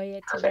enjoy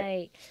it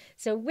tonight.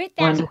 So with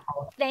that,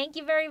 thank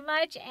you very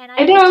much, and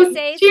I want to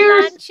say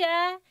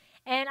slancha,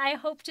 and I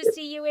hope to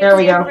see you in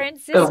San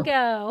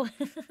Francisco.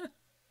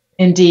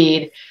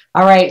 Indeed.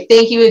 All right.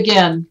 Thank you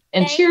again,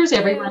 and cheers,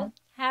 everyone.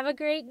 Have a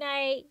great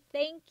night.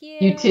 Thank you.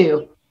 You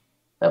too.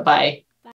 Bye-bye.